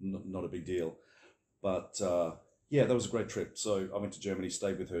 so not a big deal. But yeah, that was a great trip. So I went to Germany,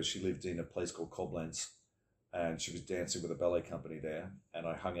 stayed with her. She lived in a place called Koblenz, and she was dancing with a ballet company there. And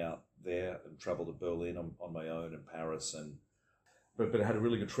I hung out there and traveled to Berlin on my own and Paris. But I had a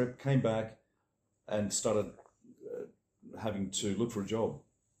really good trip, came back and started having to look for a job,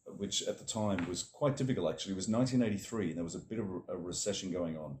 which at the time was quite difficult actually. It was 1983 and there was a bit of a recession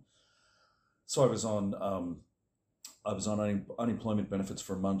going on. So I was on unemployment benefits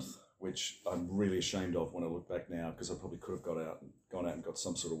for a month, which I'm really ashamed of when I look back now, because I probably could have gone out and got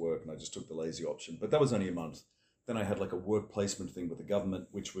some sort of work, and I just took the lazy option. But that was only a month. Then I had like a work placement thing with the government,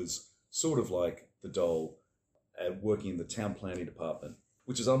 which was sort of like the dole, working in the town planning department,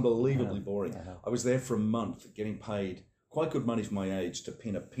 which is unbelievably boring. I was there for a month getting paid quite good money for my age to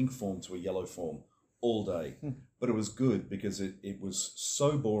pin a pink form to a yellow form all day. But it was good because it was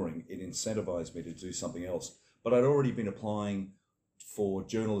so boring, it incentivized me to do something else. But I'd already been applying for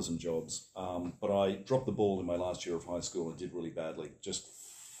journalism jobs, but I dropped the ball in my last year of high school and did really badly, just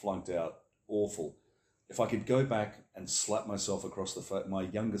flunked out, awful. If I could go back and slap myself across my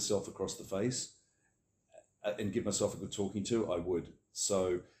younger self across the face and give myself a good talking to, I would. So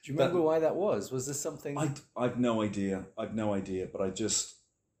do you remember why that was? Was this something? I've no idea. But I just,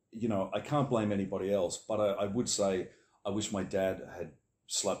 I can't blame anybody else, but I would say I wish my dad had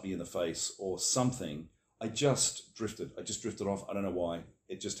slapped me in the face or something. I just drifted off. I don't know why.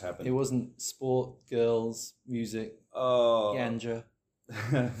 It just happened. It wasn't sport, girls, music, ganja.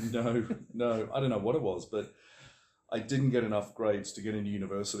 No. I don't know what it was, but I didn't get enough grades to get into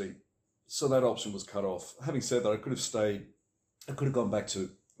university. So that option was cut off. Having said that, I could have stayed. I could have gone back to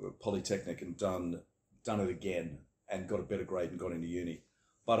Polytechnic and done it again and got a better grade and got into uni.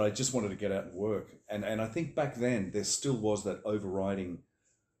 But I just wanted to get out and work. And I think back then there still was that overriding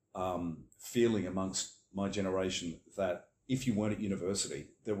feeling amongst my generation that if you weren't at university,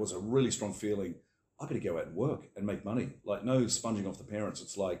 there was a really strong feeling, I got to go out and work and make money. Like no sponging off the parents.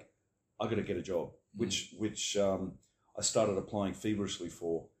 It's like, I got to get a job, which I started applying feverishly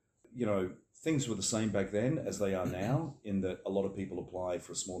for. Things were the same back then as they are now, in that a lot of people apply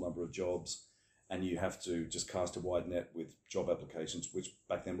for a small number of jobs and you have to just cast a wide net with job applications, which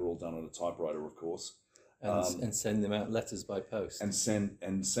back then were all done on a typewriter, of course. And send them out letters by post. And send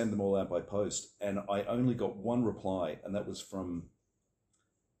them all out by post. And I only got one reply, and that was from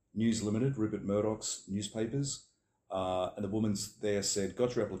News Limited, Rupert Murdoch's newspapers. And the woman there said,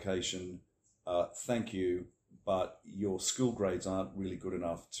 got your application, thank you, but your school grades aren't really good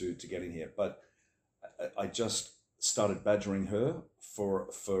enough to get in here. But I just started badgering her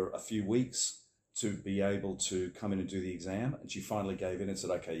for a few weeks to be able to come in and do the exam. And she finally gave in and said,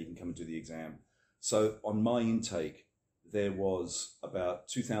 okay, you can come and do the exam. So on my intake, there was about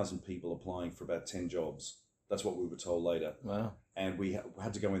 2,000 people applying for about 10 jobs. That's what we were told later. Wow. And we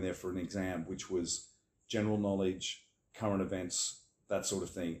had to go in there for an exam, which was general knowledge, current events, that sort of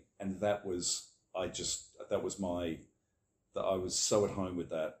thing. And I was so at home with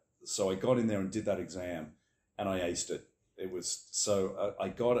that. So I got in there and did that exam and I aced it. It was, so I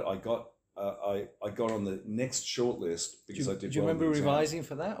got on the next shortlist because I did. Do you remember revising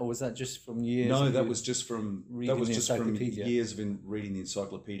for that, or was that just from years? No, that was just from years of reading the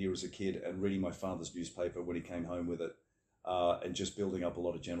encyclopedia as a kid and reading my father's newspaper when he came home with it, and just building up a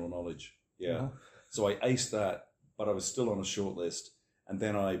lot of general knowledge. Yeah, uh-huh. So I aced that, but I was still on a shortlist, and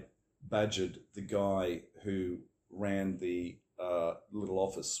then I badgered the guy who ran the little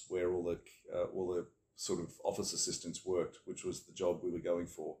office where all the sort of office assistants worked, which was the job we were going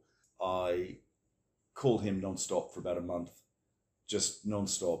for. I called him nonstop for about a month, just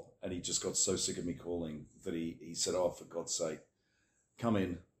non-stop. And he just got so sick of me calling that he said, "Oh, for God's sake, come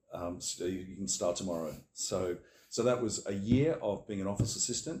in. So you can start tomorrow." So that was a year of being an office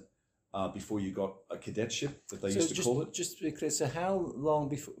assistant before you got a cadetship that they used to call it. Just to be clear, so how long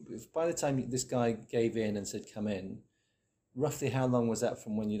before, by the time this guy gave in and said, "Come in," roughly how long was that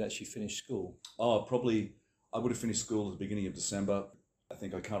from when you'd actually finished school? Oh, probably I would have finished school at the beginning of December. I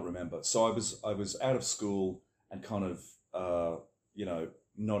think, I can't remember. So I was out of school and kind of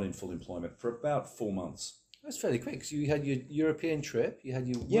not in full employment for about 4 months. That's fairly quick. So you had your European trip, you had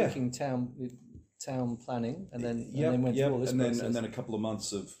your working town planning, and then went through all this process. And then a couple of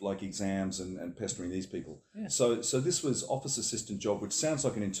months of like exams and pestering these people. Yeah. So this was office assistant job, which sounds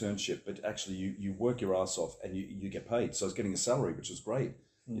like an internship, but actually you work your ass off and you get paid. So I was getting a salary, which was great.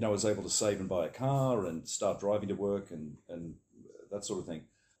 I was able to save and buy a car and start driving to work and that sort of thing.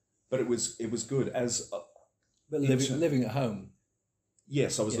 But it was good as. But living at home.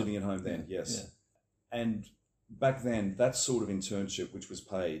 Yes, I was living at home then. Yes. Yeah. And back then, that sort of internship, which was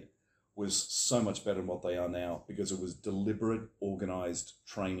paid, was so much better than what they are now, because it was deliberate, organized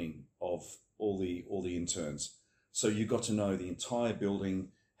training of all the interns. So you got to know the entire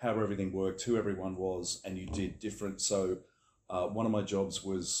building, how everything worked, who everyone was, and you did different. So one of my jobs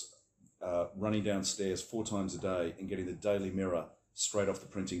was running downstairs 4 times a day and getting the Daily Mirror straight off the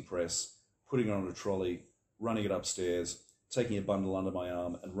printing press, putting it on a trolley, running it upstairs, taking a bundle under my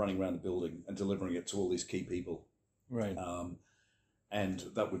arm and running around the building and delivering it to all these key people. Right. And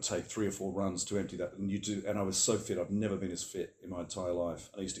that would take 3 or 4 runs to empty that. And I was so fit. I've never been as fit in my entire life.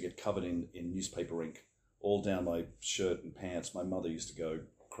 I used to get covered in newspaper ink all down my shirt and pants. My mother used to go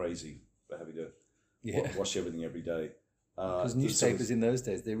crazy for having to wash everything every day. Because newspapers in those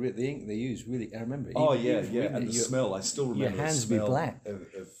days, the ink they used really, I remember. Oh, yeah. And the smell, I still remember your hands the smell be black.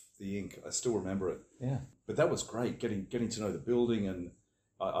 of the ink. I still remember it. Yeah. But that was great, getting to know the building, and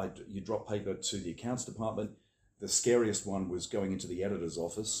you drop paper to the accounts department. The scariest one was going into the editor's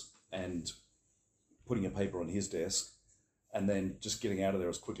office and putting a paper on his desk and then just getting out of there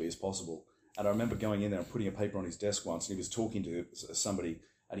as quickly as possible. And I remember going in there and putting a paper on his desk once, and he was talking to somebody,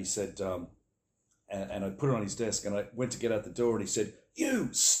 and he said, and I put it on his desk, and I went to get out the door, and he said, "You,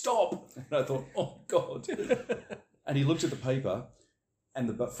 stop!" And I thought, oh, God. And he looked at the paper and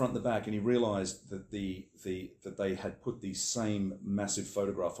the front and the back, and he realised that that they had put the same massive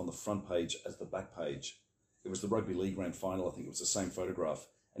photograph on the front page as the back page. It was the Rugby League Grand Final. I think it was the same photograph.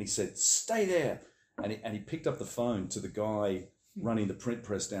 And he said, "Stay there." And he picked up the phone to the guy running the print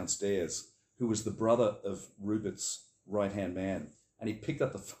press downstairs, who was the brother of Rupert's right-hand man. And he picked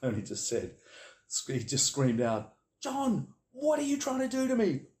up the phone. He just screamed out, "John, what are you trying to do to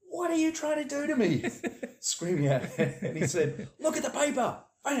me? What are you trying to do to me?" Screaming out. And he said, "Look at the paper."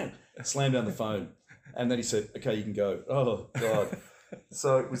 Bam! Slammed down the phone. And then he said, "Okay, you can go." Oh, God.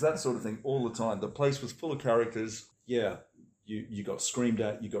 So it was that sort of thing all the time. The place was full of characters. Yeah, you got screamed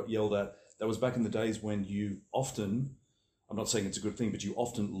at, you got yelled at. That was back in the days when you often, I'm not saying it's a good thing, but you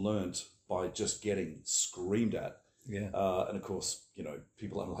often learnt by just getting screamed at. Yeah. And of course,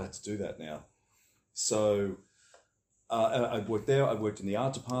 people aren't allowed to do that now. So I worked there. I worked in the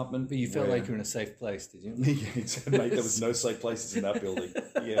art department. But you felt like you were in a safe place, did you? Mate, there was no safe places in that building.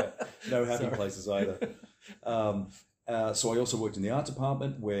 Yeah, no happy places either. So I also worked in the art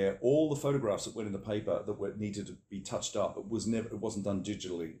department, where all the photographs that went in the paper that needed to be touched up, it wasn't done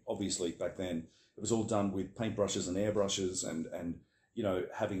digitally. Obviously, back then it was all done with paintbrushes and airbrushes, and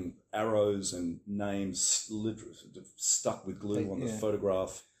having arrows and names stuck with glue on the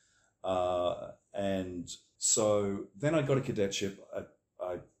photograph. And so then I got a cadetship.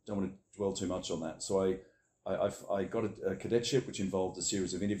 I don't want to dwell too much on that. So I got a cadetship, which involved a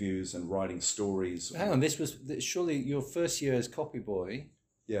series of interviews and writing stories. Hang on, this was surely your first year as copy boy.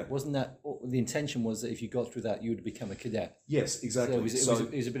 Yeah. Wasn't that the intention? Was that if you got through that, you would become a cadet? Yes, exactly. So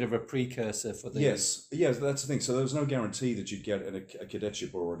it was a bit of a precursor for the. Yes, that's the thing. So there was no guarantee that you'd get a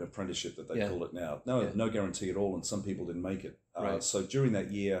cadetship or an apprenticeship that they call it now. No guarantee at all, and some people didn't make it. Right. So during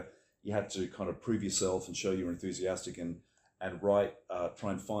that year, you had to kind of prove yourself and show you were enthusiastic and write,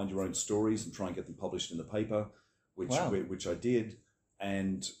 try and find your own stories and try and get them published in the paper, which I did.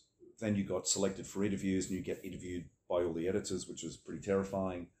 And then you got selected for interviews, and you get interviewed by all the editors, which was pretty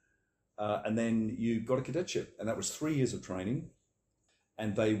terrifying. And then you got a cadetship, and that was 3 years of training.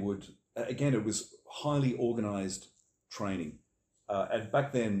 And they would, again, it was highly organized training. And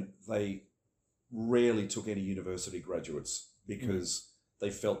back then, they rarely took any university graduates because they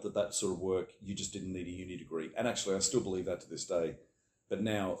felt that sort of work, you just didn't need a uni degree. And actually, I still believe that to this day. But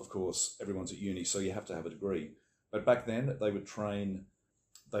now, of course, everyone's at uni, so you have to have a degree. But back then, they would train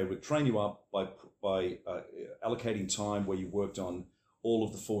they would train you up by allocating time where you worked on all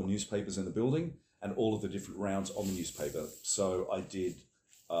of the 4 newspapers in the building and all of the different rounds on the newspaper. So I did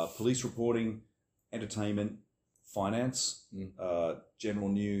police reporting, entertainment, finance, general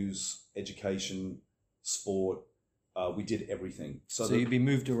news, education, sport. We did everything. So you'd be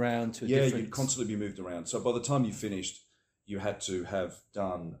moved around to you'd constantly be moved around. So by the time you finished, you had to have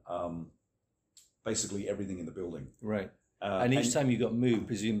done basically everything in the building. Right. And each time you got moved,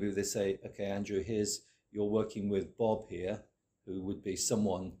 presumably they say, okay, Andrew, you're working with Bob here, who would be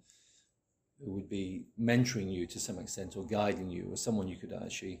someone who would be mentoring you to some extent or guiding you, or someone you could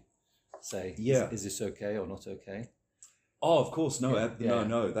actually say, is this okay or not okay? Oh, of course. No,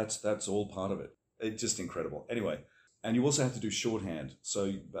 no, that's all part of it. It's just incredible. Anyway, and you also had to do shorthand. So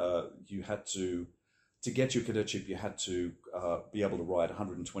you had to get your cadetship, you had to be able to write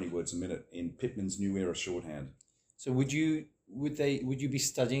 120 words a minute in Pitman's New Era shorthand. So would you be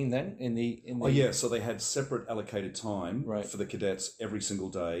studying then in the? Oh yeah, so they had separate allocated time right. for the cadets every single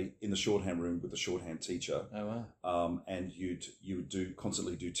day in the shorthand room with the shorthand teacher. Oh wow! And you would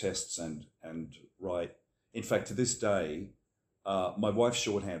constantly do tests and write. In fact, to this day, my wife's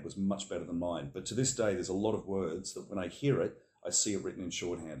shorthand was much better than mine. But to this day, there's a lot of words that when I hear it, I see it written in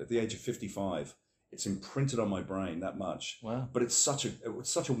shorthand. At the age of 55, it's imprinted on my brain that much. Wow! But it's such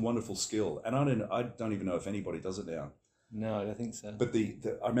a wonderful skill, and I don't even know if anybody does it now. No, I don't think so. But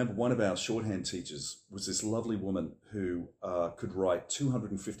I remember one of our shorthand teachers was this lovely woman who could write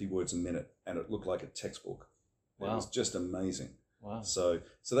 250 words a minute, and it looked like a textbook. Wow. It was just amazing. Wow! So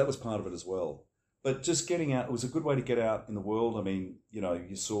that was part of it as well. But just getting out, it was a good way to get out in the world. I mean,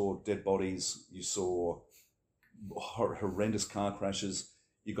 you saw dead bodies, you saw horrendous car crashes.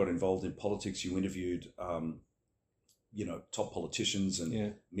 You got involved in politics. You interviewed, top politicians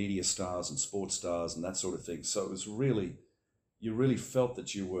and media stars and sports stars and that sort of thing. So it was you really felt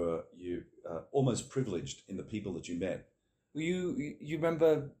that you were almost privileged in the people that you met. Were you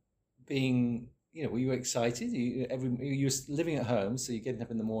remember being, were you excited? You were living at home, so you're getting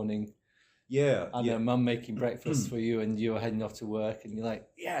up in the morning. Yeah. I know, mum making breakfast for you, and you were heading off to work, and you're like,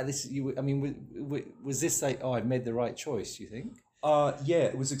 this is you. I mean, was this like, I've made the right choice? Do you think? Yeah,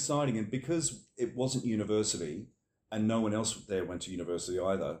 it was exciting, and because it wasn't university, and no one else there went to university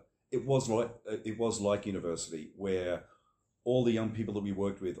either, it was like university, where all the young people that we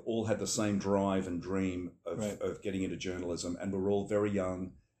worked with all had the same drive and dream of getting into journalism, and we're all very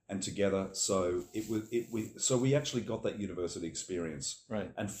young and together. So so we actually got that university experience,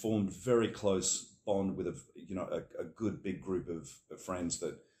 and formed very close bond with a good big group of friends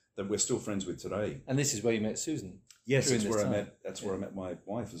that we're still friends with today. And this is where you met Susan. Yes, that's where I met my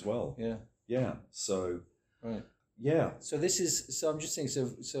wife as well. Yeah. Yeah. So. Right. Yeah. So I'm just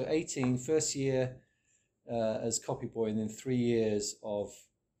thinking. So 18, first year as copy boy, and then 3 years of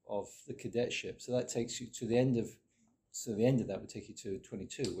the cadetship. So that takes you to the end of. So the end of that would take you to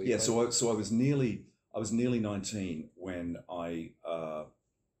 22. Yeah. So I was nearly 19 when I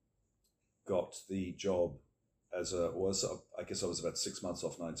got the job I guess I was about 6 months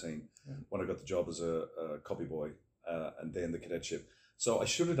off 19 when I got the job as a copy boy, and then the cadetship. So I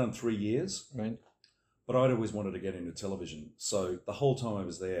should have done 3 years. Right. But I'd always wanted to get into television. So the whole time I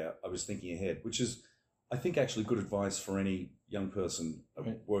was there, I was thinking ahead, which is, I think, actually good advice for any young person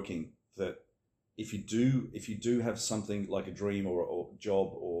working, that if you do have something like a dream or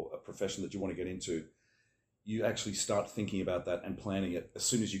job or a profession that you want to get into, you actually start thinking about that and planning it as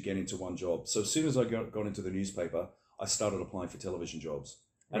soon as you get into one job. So as soon as I got into the newspaper, I started applying for television jobs.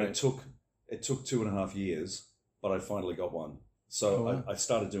 And it took 2.5 years, but I finally got one. So I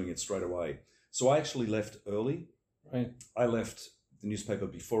started doing it straight away. So I actually left early. Right. I left the newspaper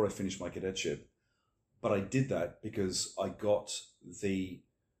before I finished my cadetship, but I did that because I got the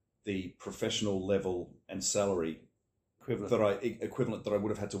professional level and salary equivalent that I would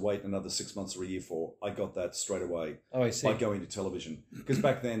have had to wait another 6 months or a year for. I got that straight away. Oh, I see. By going to television, because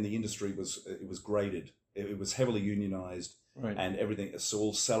back then the industry was graded. It was heavily unionized, and everything. So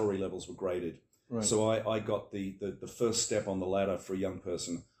all salary levels were graded. Right. So I got the first step on the ladder for a young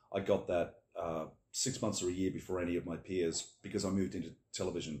person. I got that 6 months or a year before any of my peers, because I moved into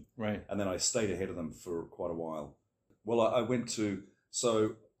television. Right. And then I stayed ahead of them for quite a while. Well,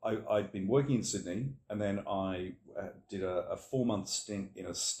 I'd been working in Sydney, and then I did a 4-month stint in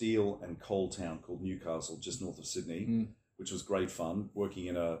a steel and coal town called Newcastle, just north of Sydney, which was great fun, working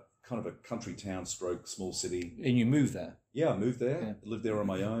in a kind of a country town stroke small city. And you moved there? Yeah, I moved there. Yeah. Lived there on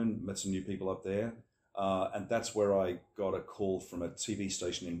my own, met some new people up there. And that's where I got a call from a TV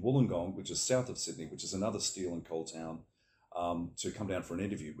station in Wollongong, which is south of Sydney, which is another steel and coal town, to come down for an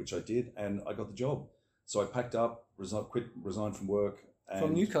interview, which I did, and I got the job. So I packed up, resigned from work,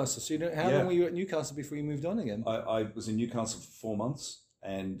 From Newcastle. So how long were you at Newcastle before you moved on again? I was in Newcastle for 4 months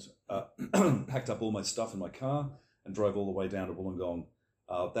and packed up all my stuff in my car and drove all the way down to Wollongong.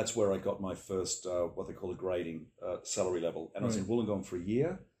 That's where I got my first, what they call a grading salary level. And I was in Wollongong for a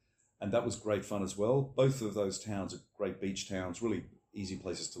year, and that was great fun as well. Both of those towns are great beach towns, really easy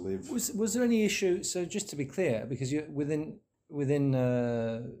places to live. Was there any issue? So just to be clear, because you within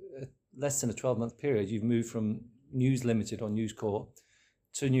less than a 12-month period, you've moved from News Limited or News Corp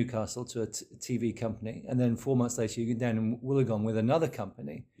to Newcastle to a TV company, and then 4 months later you get down in Wollongong with another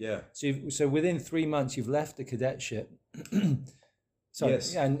company. Yeah. So within 3 months you've left the cadetship. Sorry,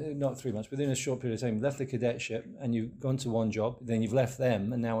 yes. Yeah, not 3 months. Within a short period of time, you've left the cadetship and you've gone to one job. Then you've left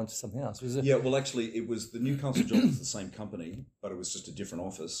them and now onto something else. Yeah. Well, actually, it was the Newcastle job was the same company, but it was just a different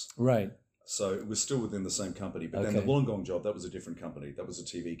office. Right. So it was still within the same company. But then the Wollongong job, that was a different company. That was a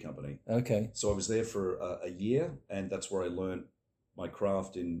TV company. Okay. So I was there for a year, and that's where I learned my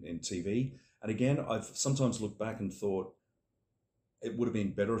craft in TV. And again, I've sometimes looked back and thought it would have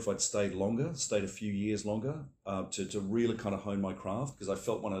been better if I'd stayed a few years longer, to really kind of hone my craft, because I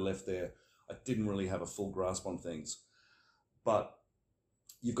felt when I left there, I didn't really have a full grasp on things. But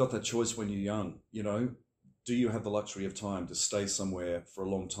you've got that choice when you're young, you know. Do you have the luxury of time to stay somewhere for a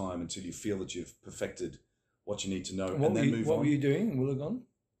long time until you feel that you've perfected what you need to know and then move on? What were you doing in Wollongong?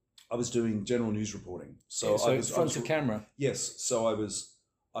 I was doing general news reporting. So I was front of camera. Yes. So I was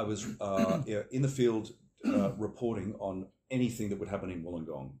in the field reporting on anything that would happen in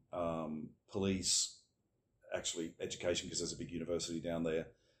Wollongong. Police, actually education, because there's a big university down there,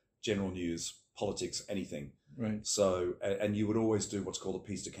 general news, politics, anything. Right. So, and you would always do what's called a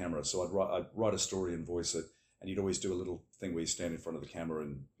piece to camera. So I'd write a story and voice it, and you'd always do a little thing where you stand in front of the camera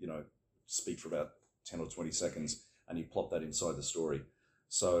and, you know, speak for about 10 or 20 seconds, and you plot that inside the story.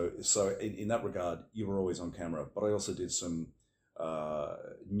 So in that regard, you were always on camera. But I also did some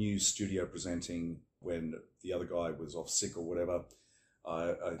news studio presenting when the other guy was off sick or whatever.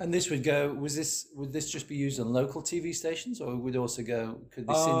 And this would would this just be used on local TV stations, or would also could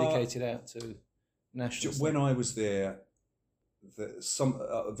be syndicated out to national? When I was there,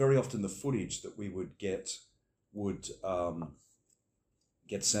 very often the footage that we would get would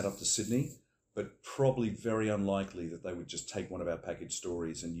get sent up to Sydney, but probably very unlikely that they would just take one of our package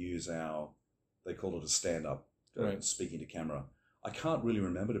stories and use they call it a stand-up, speaking to camera. I can't really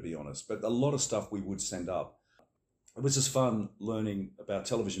remember, to be honest, but a lot of stuff we would send up. It was just fun learning about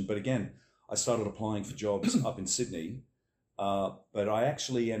television. But again, I started applying for jobs up in Sydney, but I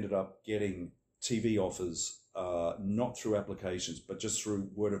actually ended up getting TV offers, not through applications, but just through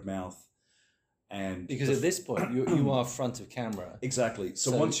word of mouth. And because at this point, you are front of camera. Exactly.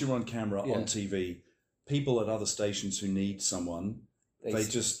 So once you're on camera on TV, people at other stations who need someone, they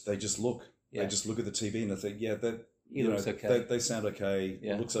just look. Yeah. They just look at the TV and they think, yeah, that looks okay. They sound okay.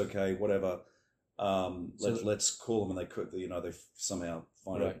 Yeah. Looks okay. Whatever. Let's call them, and they somehow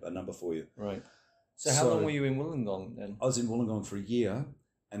find a number for you. Right. So how long were you in Wollongong then? I was in Wollongong for a year,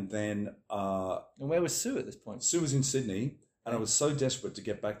 and then. And where was Sue at this point? Sue was in Sydney, and I was so desperate to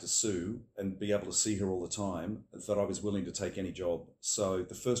get back to Sue and be able to see her all the time that I was willing to take any job. So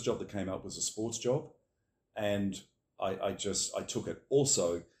the first job that came up was a sports job, and I took it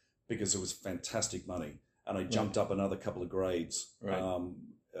also because it was fantastic money, and I jumped up another couple of grades. Right.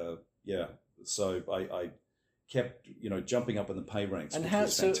 So I kept, jumping up in the pay ranks, and which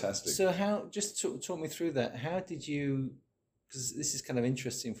was fantastic. So how, just talk me through that. How did you, because this is kind of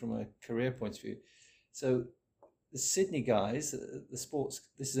interesting from a career point of view. So the Sydney guys, the sports,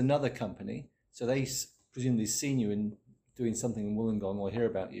 this is another company. So they presumably seen you in doing something in Wollongong or hear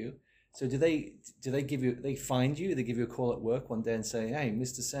about you. So do they find you? They give you a call at work one day and say, hey,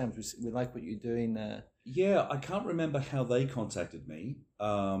 Mr. Sams, we like what you're doing. Yeah, I can't remember how they contacted me.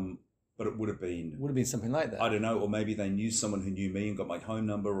 But it would have been something like that. I don't know, or maybe they knew someone who knew me and got my home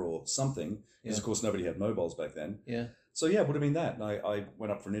number or something. Because of course nobody had mobiles back then. Yeah. So yeah, it would have been that. And I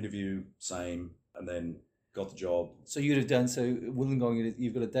went up for an interview, same, and then got the job. So you'd have done Wollongong.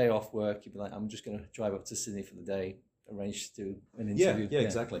 You've got a day off work. You'd be like, I'm just going to drive up to Sydney for the day, arrange to do an interview. Yeah,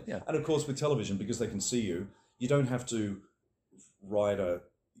 exactly. Yeah. And of course with television, because they can see you, you don't have to write a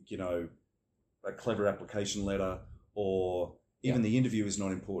clever application letter, or even the interview is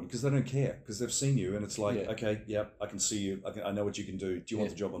not important because they don't care, because they've seen you and it's like, okay, I can see you. I know what you can do. Do you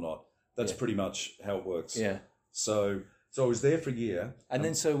want the job or not? That's pretty much how it works. Yeah. So I was there for a year. And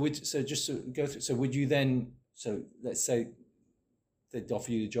then, just to go through, so would you then, let's say they'd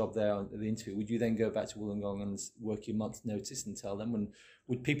offer you the job there at the interview, would you then go back to Wollongong and work your month's notice and tell them?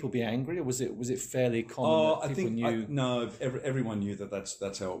 Would people be angry, or was it fairly common that people knew? No, everyone knew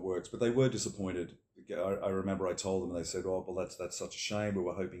that's how it works, but they were disappointed I remember I told them, and they said, "Oh, well, that's such a shame. We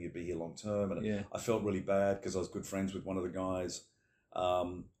were hoping you'd be here long term." And Yeah. I felt really bad because I was good friends with one of the guys.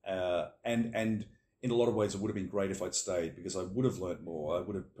 And in a lot of ways, it would have been great if I'd stayed, because I would have learnt more. I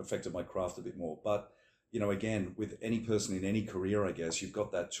would have perfected my craft a bit more. But, you know, again, with any person in any career, I guess, you've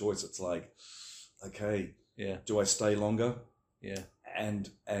got that choice. It's like, okay, Yeah. do I stay longer Yeah.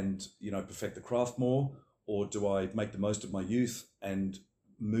 and you know, perfect the craft more, or do I make the most of my youth and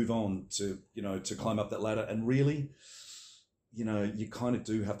move on to, you know, to climb up that ladder? And really, you know, you kind of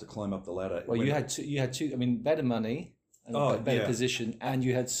do have to climb up the ladder. Well, you had two. I mean, better money, and a better position, and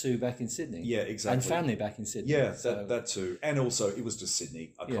you had Sue back in Sydney. Yeah, exactly. And family back in Sydney. Yeah, that too. And also, it was just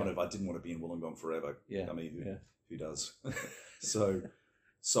Sydney. I didn't want to be in Wollongong forever. Yeah. I mean, who does?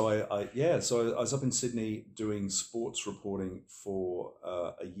 So I was up in Sydney doing sports reporting for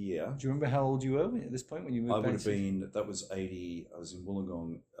a year. Do you remember how old you were at this point when you moved back? I would have been, that was 80, I was in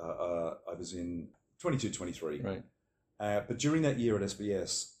Wollongong, I was in 22, 23. Right. But during that year at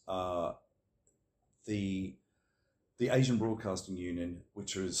SBS, the Asian Broadcasting Union,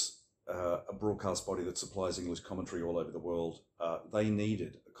 which is a broadcast body that supplies English commentary all over the world, they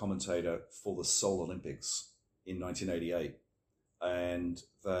needed a commentator for the Seoul Olympics in 1988. And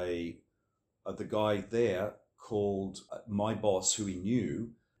the guy there called my boss, who he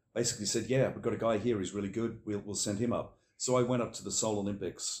knew, basically said, "Yeah, we've got a guy here who's really good. We'll send him up." So I went up to the Seoul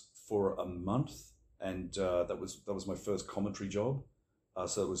Olympics for a month, and that was my first commentary job.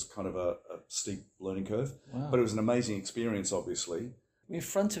 So it was kind of a steep learning curve, but it was an amazing experience, obviously. In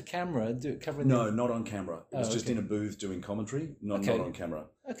front of camera, covering? No, not on camera. It was just in a booth doing commentary, not on camera.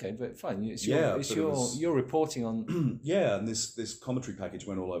 Okay, but fine. You're reporting on. Yeah, and this commentary package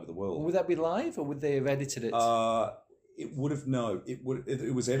went all over the world. Would that be live, or would they have edited it? It would have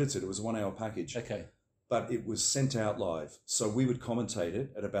It was edited. It was a 1 hour package. Okay. But it was sent out live, so we would commentate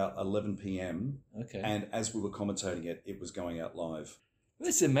it at about 11 p.m. Okay. And as we were commentating it, it was going out live.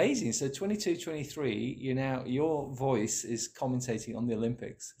 This is amazing. So 22, 23, your voice is commentating on the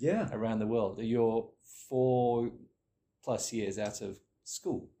Olympics. Yeah. Around the world. You're 4+ years out of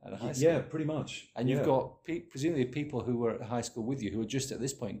school, out of high school. Yeah, pretty much. And you've got presumably people who were at high school with you who are just at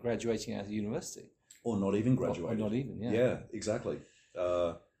this point graduating out of university. Or not even graduated. Or not even, yeah. Yeah, exactly.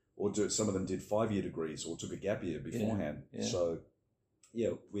 Some of them did 5-year degrees or took a gap year beforehand. Yeah. So, yeah,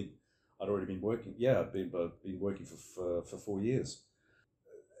 I'd already been working. Yeah, I'd been working for 4 years.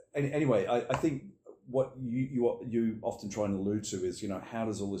 Anyway, I think what you often try and allude to is, you know, how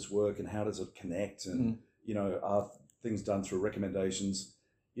does all this work and how does it connect, and you know, are things done through recommendations?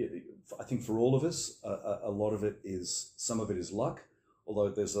 I think for all of us, a lot of it is, some of it is luck. Although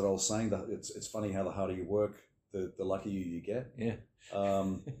there's that old saying that it's funny how the harder you work, the luckier you get. Yeah.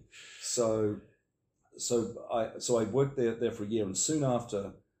 So I worked there for a year, and soon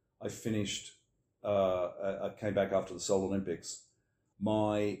after I finished, I came back after the Seoul Olympics.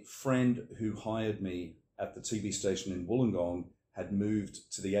 My friend who hired me at the TV station in Wollongong had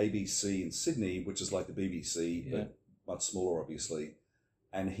moved to the ABC in Sydney, which is like the BBC, but much smaller, obviously.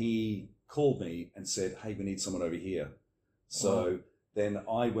 And he called me and said, "Hey, we need someone over here." So then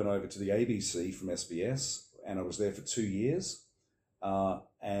I went over to the ABC from SBS, and I was there for 2 years.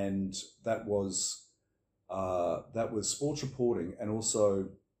 And that was sports reporting and also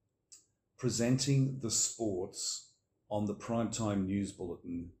presenting the sports on the primetime news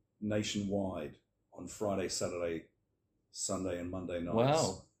bulletin nationwide on Friday, Saturday, Sunday, and Monday nights.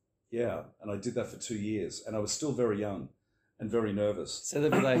 Wow. Yeah, and I did that for 2 years, and I was still very young and very nervous. So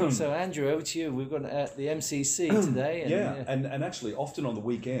they'd be like, "So Andrew, over to you. We've got the MCC today." And, and actually, often on the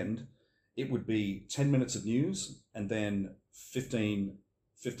weekend, it would be 10 minutes of news and then 15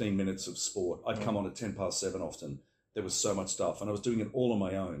 minutes of sport. I'd come on at 7:10 often. There was so much stuff, and I was doing it all on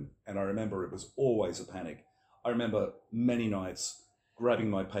my own. And I remember it was always a panic. I remember many nights grabbing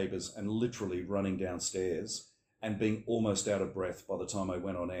my papers and literally running downstairs and being almost out of breath by the time I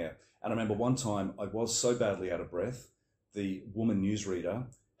went on air. And I remember one time I was so badly out of breath, the woman newsreader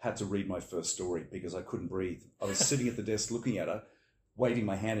had to read my first story because I couldn't breathe. I was sitting at the desk looking at her, waving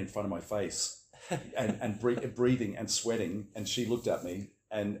my hand in front of my face and breathing and sweating. And she looked at me,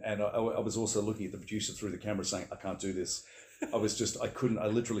 and I was also looking at the producer through the camera saying, "I can't do this." I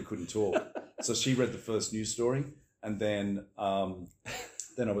literally couldn't talk. So she read the first news story, and then I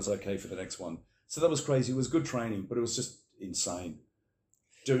was okay for the next one. So that was crazy. It was good training, but it was just insane.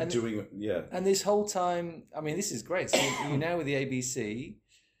 And this whole time, I mean, this is great. So you're now with the ABC,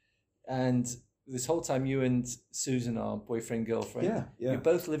 and this whole time you and Susan are boyfriend, girlfriend. Yeah. You're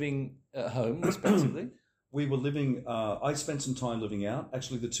both living at home, respectively. We were living, I spent some time living out.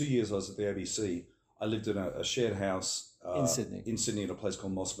 Actually, the 2 years I was at the ABC, I lived in a shared house in Sydney in a place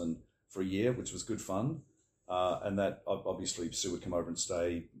called Mossman for a year, which was good fun. And that obviously Sue would come over and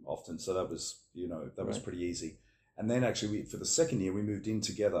stay often. So that was, that was pretty easy. And then actually for the second year, we moved in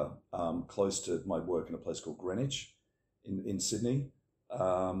together close to my work in a place called Greenwich in Sydney.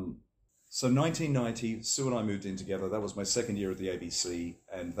 So 1990, Sue and I moved in together. That was my second year at the ABC.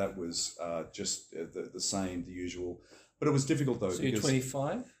 And that was just the same, the usual. But it was difficult though. So you're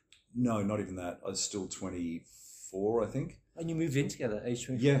 25? No, not even that. I was still 24, I think. And you moved in together at age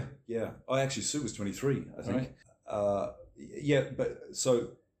 24? Yeah. Sue was 23, I think. Right. But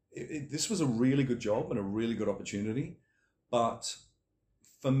so this was a really good job and a really good opportunity. But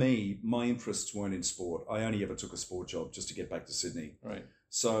for me, my interests weren't in sport. I only ever took a sport job just to get back to Sydney. Right.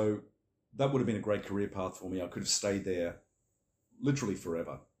 So that would have been a great career path for me. I could have stayed there literally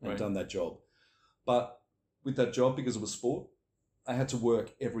forever and done that job. But with that job, because it was sport, I had to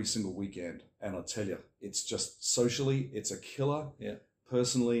work every single weekend. And I'll tell you, it's just socially, it's a killer. Yeah.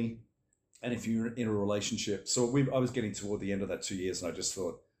 Personally, and if you're in a relationship. So I was getting toward the end of that 2 years, and I just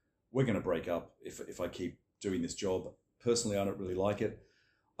thought, we're going to break up if I keep doing this job. Personally, I don't really like it.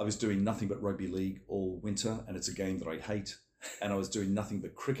 I was doing nothing but rugby league all winter, and it's a game that I hate. And I was doing nothing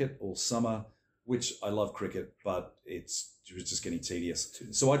but cricket all summer, which I love cricket, but it was just getting tedious.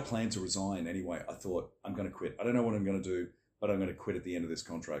 So I planned to resign anyway. I thought, I'm going to quit. I don't know what I'm going to do, but I'm going to quit at the end of this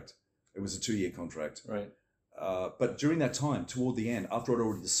contract. It was a 2-year contract. Right. But during that time, toward the end, after I'd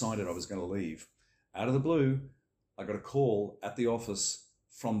already decided I was going to leave, out of the blue, I got a call at the office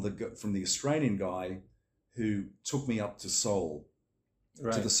from the Australian guy who took me up to Seoul,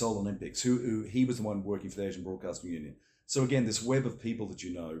 to the Seoul Olympics, who he was the one working for the Asian Broadcasting Union. So again, this web of people that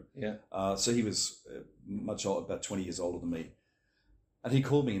you know. Yeah. So he was much older, about 20 years older than me. And he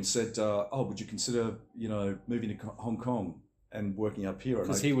called me and said, would you consider, moving to Hong Kong and working up here?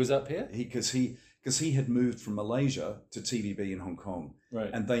 Because he was up here? Because he had moved from Malaysia to TVB in Hong Kong. Right.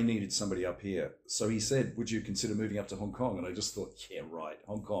 And they needed somebody up here. So he said, would you consider moving up to Hong Kong? And I just thought, yeah, right,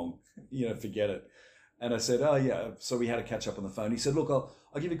 Hong Kong, forget it. And I said, oh, yeah. So we had a catch up on the phone. He said, look,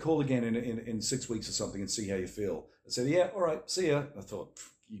 I'll give you a call again in 6 weeks or something and see how you feel. I said, yeah, all right, see ya. I thought,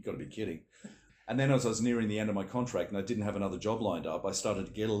 you've got to be kidding. And then as I was nearing the end of my contract and I didn't have another job lined up, I started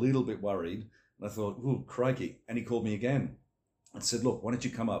to get a little bit worried. And I thought, ooh, crikey. And he called me again and said, look, why don't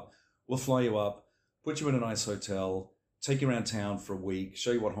you come up? We'll fly you up, put you in a nice hotel, take you around town for a week,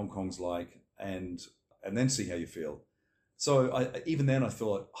 show you what Hong Kong's like, and then see how you feel. So even then I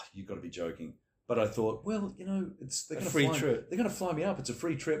thought, you've got to be joking. But I thought, well, they're going to free trip. They're going to fly me up. It's a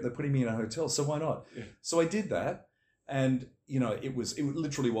free trip. They're putting me in a hotel, so why not? Yeah. So I did that, and it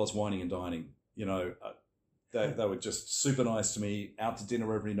literally was whining and dining. They were just super nice to me. Out to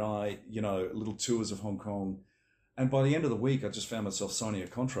dinner every night. Little tours of Hong Kong, and by the end of the week, I just found myself signing a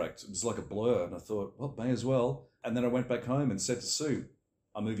contract. It was like a blur, and I thought, well, may as well. And then I went back home and said to Sue,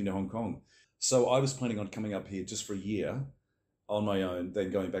 I'm moving to Hong Kong. So I was planning on coming up here just for a year on my own,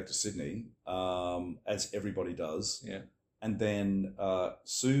 then going back to Sydney, as everybody does. Yeah. And then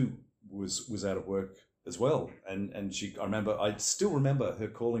Sue was out of work as well. And I still remember her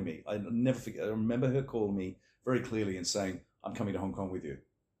calling me. I never forget. I remember her calling me very clearly and saying, I'm coming to Hong Kong with you.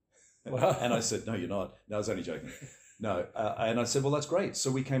 Wow. And I said, no, you're not. No, I was only joking. No. And I said, well, that's great.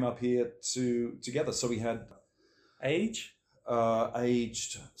 So we came up here together. So we had... Age?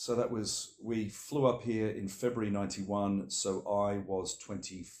 Aged, so we flew up here in February 91, so I was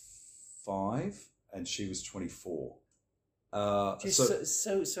 25 and she was 24.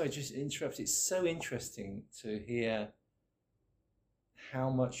 Sorry, just interrupt. It's so interesting to hear how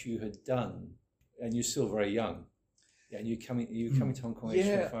much you had done, and you're still very young. Yeah, and you're coming to Hong Kong age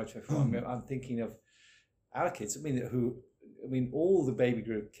 25, 24. I'm thinking of our kids. All the baby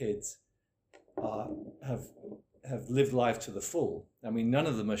group kids have lived life to the full. None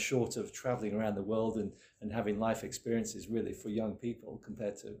of them are short of traveling around the world and having life experiences really for young people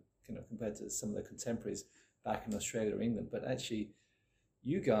compared to some of their contemporaries back in Australia or England. But actually,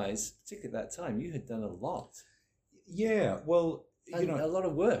 you guys, particularly at that time, you had done a lot. Yeah, well, a lot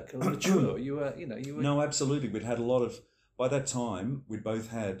of work, a lot of chore. You were. No, absolutely. By that time, we'd both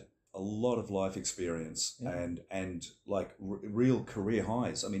had a lot of life experience and like real career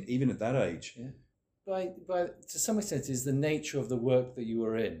highs. Even at that age. Yeah. To some extent, is the nature of the work that you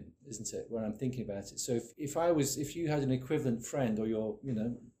were in, isn't it? When I'm thinking about it. So if you had an equivalent friend, or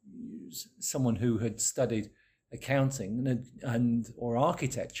someone who had studied accounting or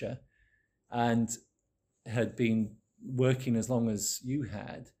architecture, and had been working as long as you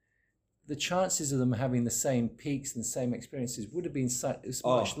had, the chances of them having the same peaks and the same experiences would have been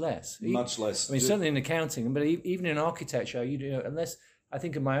much less. Much less. Certainly in accounting, but even in architecture, unless I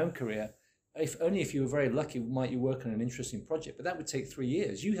think of my own career. if only if you were very lucky, might you work on an interesting project. But that would take 3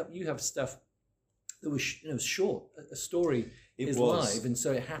 years. You have stuff that was short. A story is live, and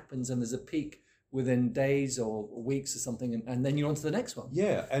so it happens, and there's a peak within days or weeks or something, and then you're on to the next one.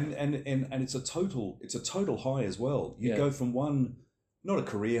 Yeah, and it's a total high as well. You go from one, not a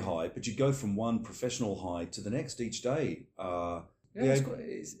career high, but you go from one professional high to the next each day.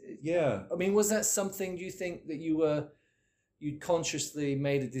 Yeah. I mean, was that something, do you think, that you consciously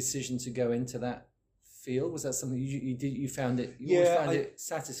made a decision to go into that field? Was that something you found it? You always found it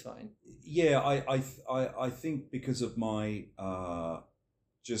satisfying? Yeah, I think because of my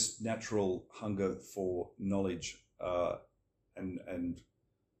just natural hunger for knowledge and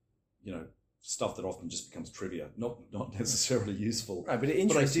stuff that often just becomes trivia, not necessarily useful. Right, but it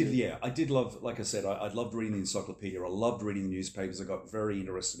interests you. I did love, like I said, I loved reading the encyclopedia. I loved reading the newspapers. I got very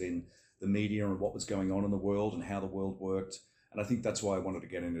interested in the media and what was going on in the world and how the world worked. And I think that's why I wanted to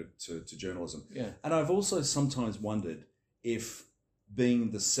get into journalism. Yeah. And I've also sometimes wondered if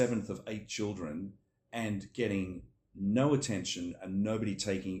being the seventh of 8 children and getting no attention and nobody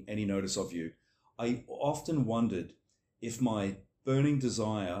taking any notice of you, I often wondered if my burning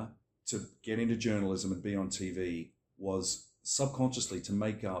desire to get into journalism and be on TV was subconsciously to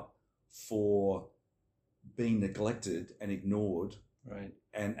make up for being neglected and ignored, right,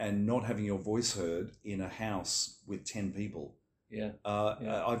 and not having your voice heard in a house with 10 people. Yeah.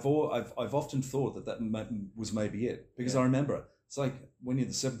 I've often thought that was maybe it, because I remember it's like when you're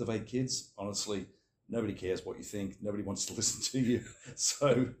the seventh of 8 kids, honestly, nobody cares what you think. Nobody wants to listen to you.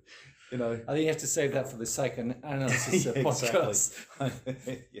 So, I think you have to save that for the psychoanalysis podcast.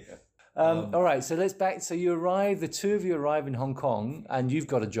 Yeah. All right. So let's back. So you arrive. The two of you arrive in Hong Kong, and you've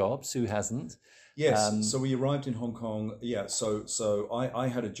got a job. Sue hasn't. Yes. So we arrived in Hong Kong. Yeah. So I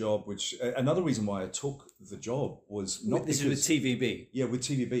had a job, which another reason why I took the job was not this because, is with TVB. Yeah, with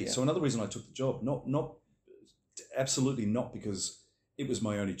TVB. Yeah. So another reason I took the job, not absolutely not because it was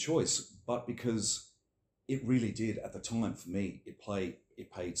my only choice, but because it really did at the time for me. It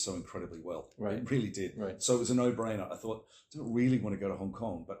paid so incredibly well. Right. It really did. Right. So it was a no-brainer. I thought, I don't really want to go to Hong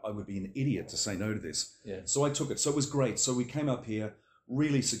Kong, but I would be an idiot to say no to this. Yeah. So I took it. So it was great. So we came up here,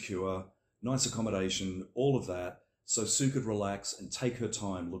 really secure, nice accommodation, all of that. So Sue could relax and take her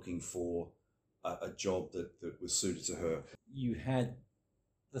time looking for a job that was suited to her. You had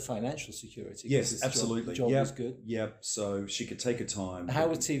the financial security. Yes, absolutely. The job was good. Yep. So she could take her time. How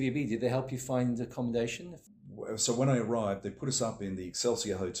was TVB? Did they help you find accommodation? So when I arrived, they put us up in the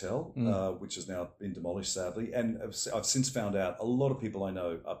Excelsior Hotel, which has now been demolished, sadly. And I've since found out a lot of people I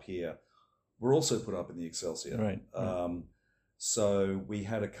know up here were also put up in the Excelsior. Right. So we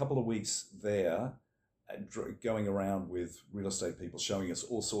had a couple of weeks there going around with real estate people showing us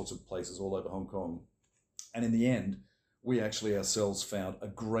all sorts of places all over Hong Kong. And in the end, we actually ourselves found a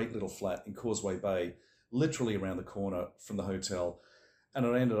great little flat in Causeway Bay, literally around the corner from the hotel. And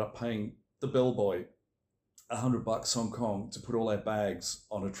I ended up paying the bellboy $100 Hong Kong to put all our bags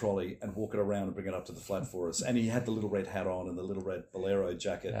on a trolley and walk it around and bring it up to the flat for us. And he had the little red hat on and the little red bolero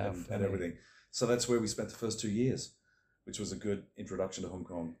jacket and everything. So that's where we spent the first 2 years, which was a good introduction to Hong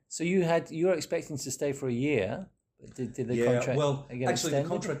Kong. So you were expecting to stay for a year. Did the contract? Well, actually, extended? The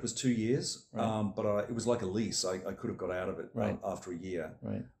contract was 2 years, right. But it was like a lease. I could have got out of it right. After a year,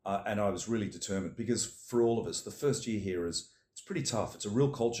 right. And I was really determined because for all of us, the first year here it's pretty tough. It's a real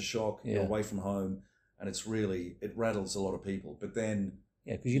culture shock. Yeah. You're away from home, and it rattles a lot of people. But then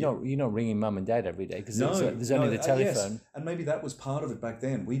because you're not ringing mum and dad every day because there's only the telephone. Yes. And maybe that was part of it back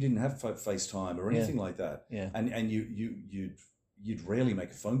then. We didn't have FaceTime or anything like that. Yeah. And you'd rarely make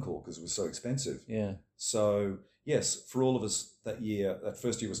a phone call because it was so expensive. Yeah. So yes, for all of us that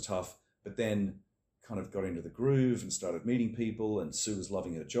first year was tough, but then kind of got into the groove and started meeting people, and Sue was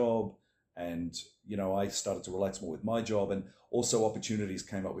loving her job, and I started to relax more with my job, and also opportunities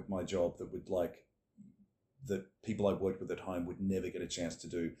came up with my job that people I worked with at home would never get a chance to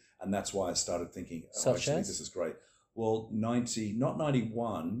do, and that's why I started thinking, this is great. Well, not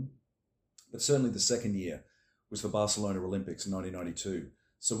 91, but certainly the second year was the Barcelona Olympics in 1992.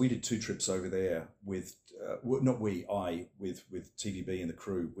 So we did 2 trips over there with TVB and the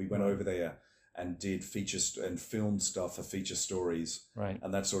crew. We went over there and did features and filmed stuff for feature stories, right,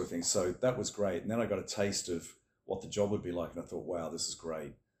 and that sort of thing. So that was great. And then I got a taste of what the job would be like, and I thought, wow, this is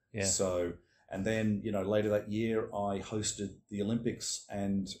great. Yeah. So, and then later that year, I hosted the Olympics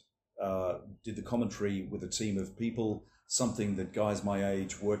and did the commentary with a team of people, something that guys my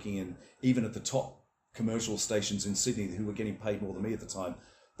age working in, even at the top commercial stations in Sydney, who were getting paid more than me at the time,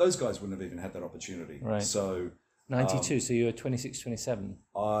 those guys wouldn't have even had that opportunity. Right. So 92, so you were 26, 27.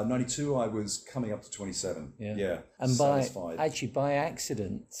 92, I was coming up to 27. Yeah. And satisfied. by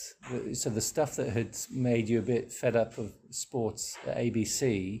accident, so the stuff that had made you a bit fed up of sports at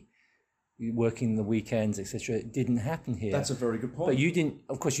ABC, working the weekends, etc., it didn't happen here. That's a very good point. But you didn't,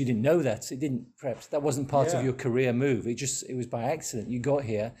 of course, you didn't know that. It didn't, perhaps, that wasn't part of your career move. It was by accident. You got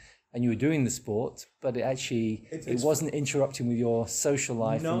here and you were doing the sport, but it wasn't interrupting with your social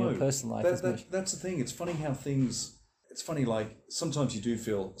life and your personal life as much. That's the thing. It's funny how it's funny, like sometimes you do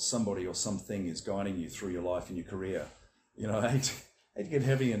feel somebody or something is guiding you through your life and your career. You know, I hate to get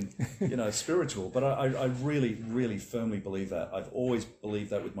heavy and, spiritual, but I really, really firmly believe that. I've always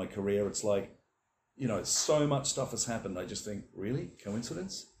believed that with my career. It's like, so much stuff has happened. I just think, really?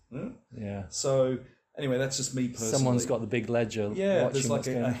 Coincidence? Yeah. So anyway, that's just me personally. Someone's got the big ledger. Yeah, there's like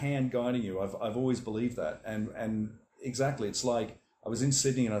a hand guiding you. I've always believed that. And exactly, it's like I was in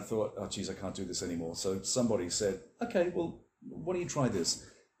Sydney and I thought, oh, geez, I can't do this anymore. So somebody said, okay, well, why don't you try this?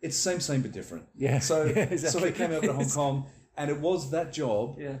 It's same but different. Yeah. So, exactly. So I came over to Hong Kong and it was that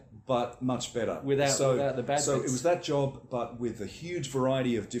job, but much better. Without the bad So bits. it was that job, but with a huge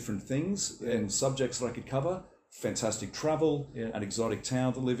variety of different things and subjects that I could cover. Fantastic travel, an exotic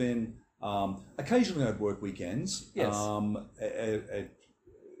town to live in. Occasionally I'd work weekends. Yes.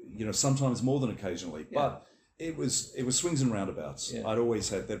 Sometimes more than occasionally, but it was swings and roundabouts. Yeah.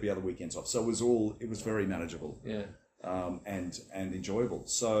 There'd be other weekends off. So it was very manageable. Yeah. And enjoyable.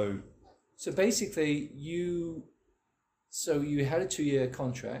 So basically you had a 2-year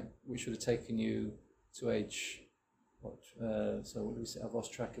contract, which would have taken you to age, what do we say? I've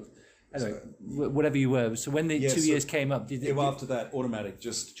lost track of. Anyway, whatever you were. So when the 2 years came up, after that, automatic,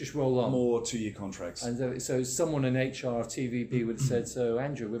 just roll on. More 2-year contracts. And so someone in HR of TVB would have said, "So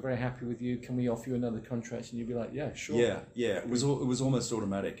Andrew, we're very happy with you. Can we offer you another contract?" And you'd be like, "Yeah, sure." Yeah. It was almost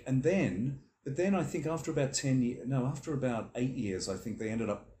automatic. And then I think after about 8 years, I think they ended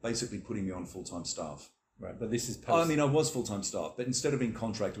up basically putting me on full-time staff. Right, but this is post. I mean, I was full-time staff, but instead of being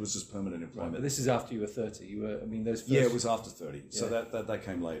contract, it was just permanent employment. Right, but this is after you were 30. You were, those first... Yeah, it was after 30. So that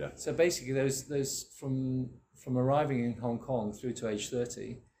came later. So basically, those from arriving in Hong Kong through to age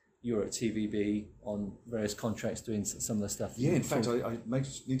 30, you were at TVB on various contracts doing some of the stuff. Yeah, in fact, I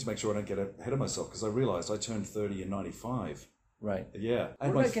need to make sure I don't get ahead of myself because I realised I turned 30 in 95. Right. Yeah.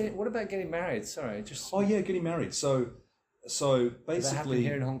 What about getting married? Sorry, just... Oh, yeah, getting married. So basically... Did that happen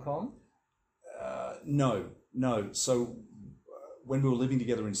here in Hong Kong? No. So when we were living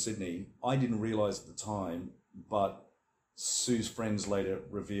together in Sydney, I didn't realise at the time, but Sue's friends later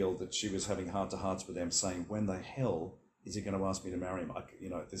revealed that she was having heart-to-hearts with them saying, when the hell is he going to ask me to marry him?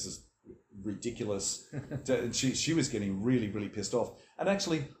 This is ridiculous. she was getting really, really pissed off. And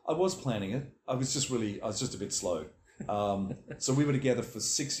actually, I was planning it. I was just a bit slow. So we were together for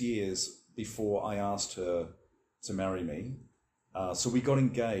 6 years before I asked her to marry me. So we got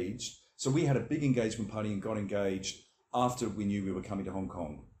engaged. So we had a big engagement party and got engaged after we knew we were coming to Hong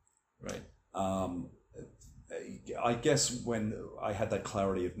Kong. Right. I guess when I had that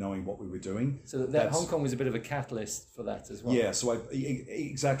clarity of knowing what we were doing. So that Hong Kong was a bit of a catalyst for that as well. Yeah, so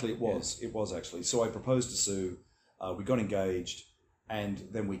exactly it was. Yeah. It was actually. So I proposed to Sue, we got engaged, and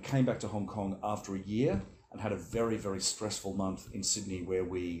then we came back to Hong Kong after a year and had a very, very stressful month in Sydney where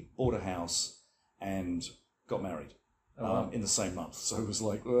we bought a house and got married in the same month. So it was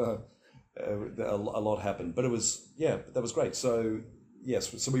like... a lot happened, but that was great. So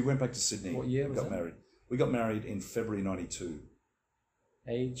yes, so we went back to Sydney. What year was got married? We got married in February 92.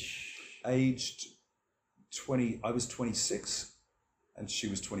 Aged 20. I was 26, and she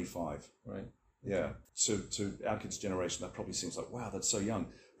was 25. Right. Yeah. Okay. So to our kids' generation, that probably seems like, wow, that's so young.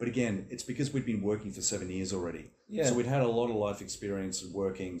 But again, it's because we'd been working for 7 years already. Yeah. So we'd had a lot of life experience and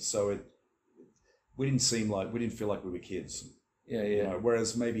working. So we didn't feel like we were kids. Yeah.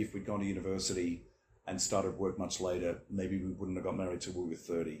 Whereas maybe if we'd gone to university and started work much later, maybe we wouldn't have got married till we were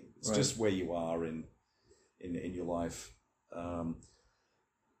 30. It's just where you are in your life.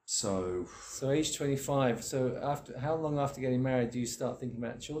 So age 25. So how long after getting married do you start thinking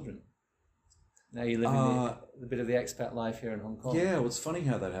about children? Now you're living a bit of the expat life here in Hong Kong. Yeah, well, it's funny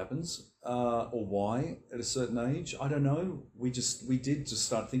how that happens, or why at a certain age. I don't know. We did just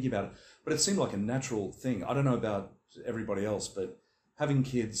start thinking about it, but it seemed like a natural thing. I don't know about everybody else, but having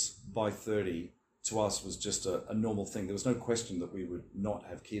kids by 30 to us was just a normal thing. There was no question that we would not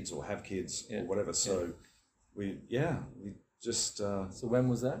have kids or have kids or whatever. So we just... So when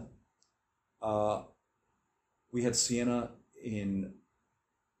was that? We had Sienna in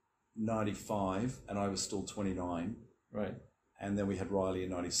 95 and I was still 29. Right. And then we had Riley in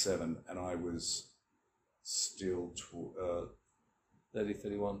 97 and I was still 30,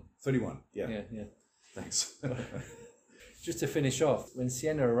 31. 31, yeah. Yeah. Thanks. Just to finish off, when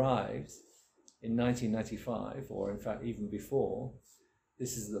Sienna arrived in 1995, or in fact even before,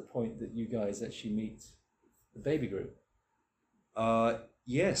 this is the point that you guys actually meet the baby group.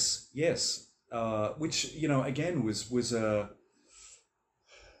 Yes. Which, again, was a,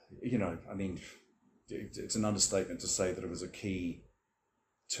 I mean, it's an understatement to say that it was a key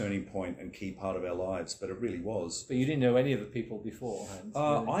turning point and key part of our lives, but it really was. But you didn't know any of the people beforehand?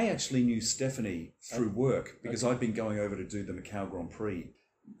 Really? I actually knew Stephanie through work because I'd been going over to do the Macau Grand Prix.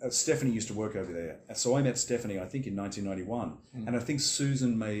 Stephanie used to work over there. So I met Stephanie, I think, in 1991. And I think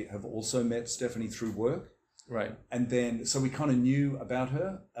Susan may have also met Stephanie through work. Right. And then, so we kind of knew about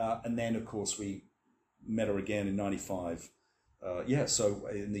her. And then, of course, we met her again in 95. So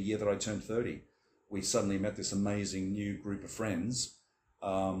in the year that I turned 30, we suddenly met this amazing new group of friends.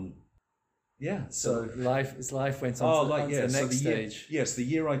 So life went on to the next stage. Yes, the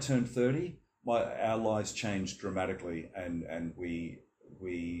year I turned 30, our lives changed dramatically, and we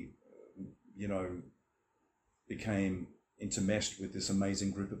became intermeshed with this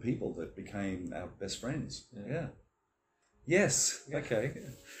amazing group of people that became our best friends. Yeah. Yes. Okay.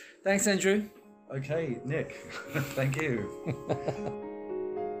 Thanks, Andrew. Okay, Nick. Thank you.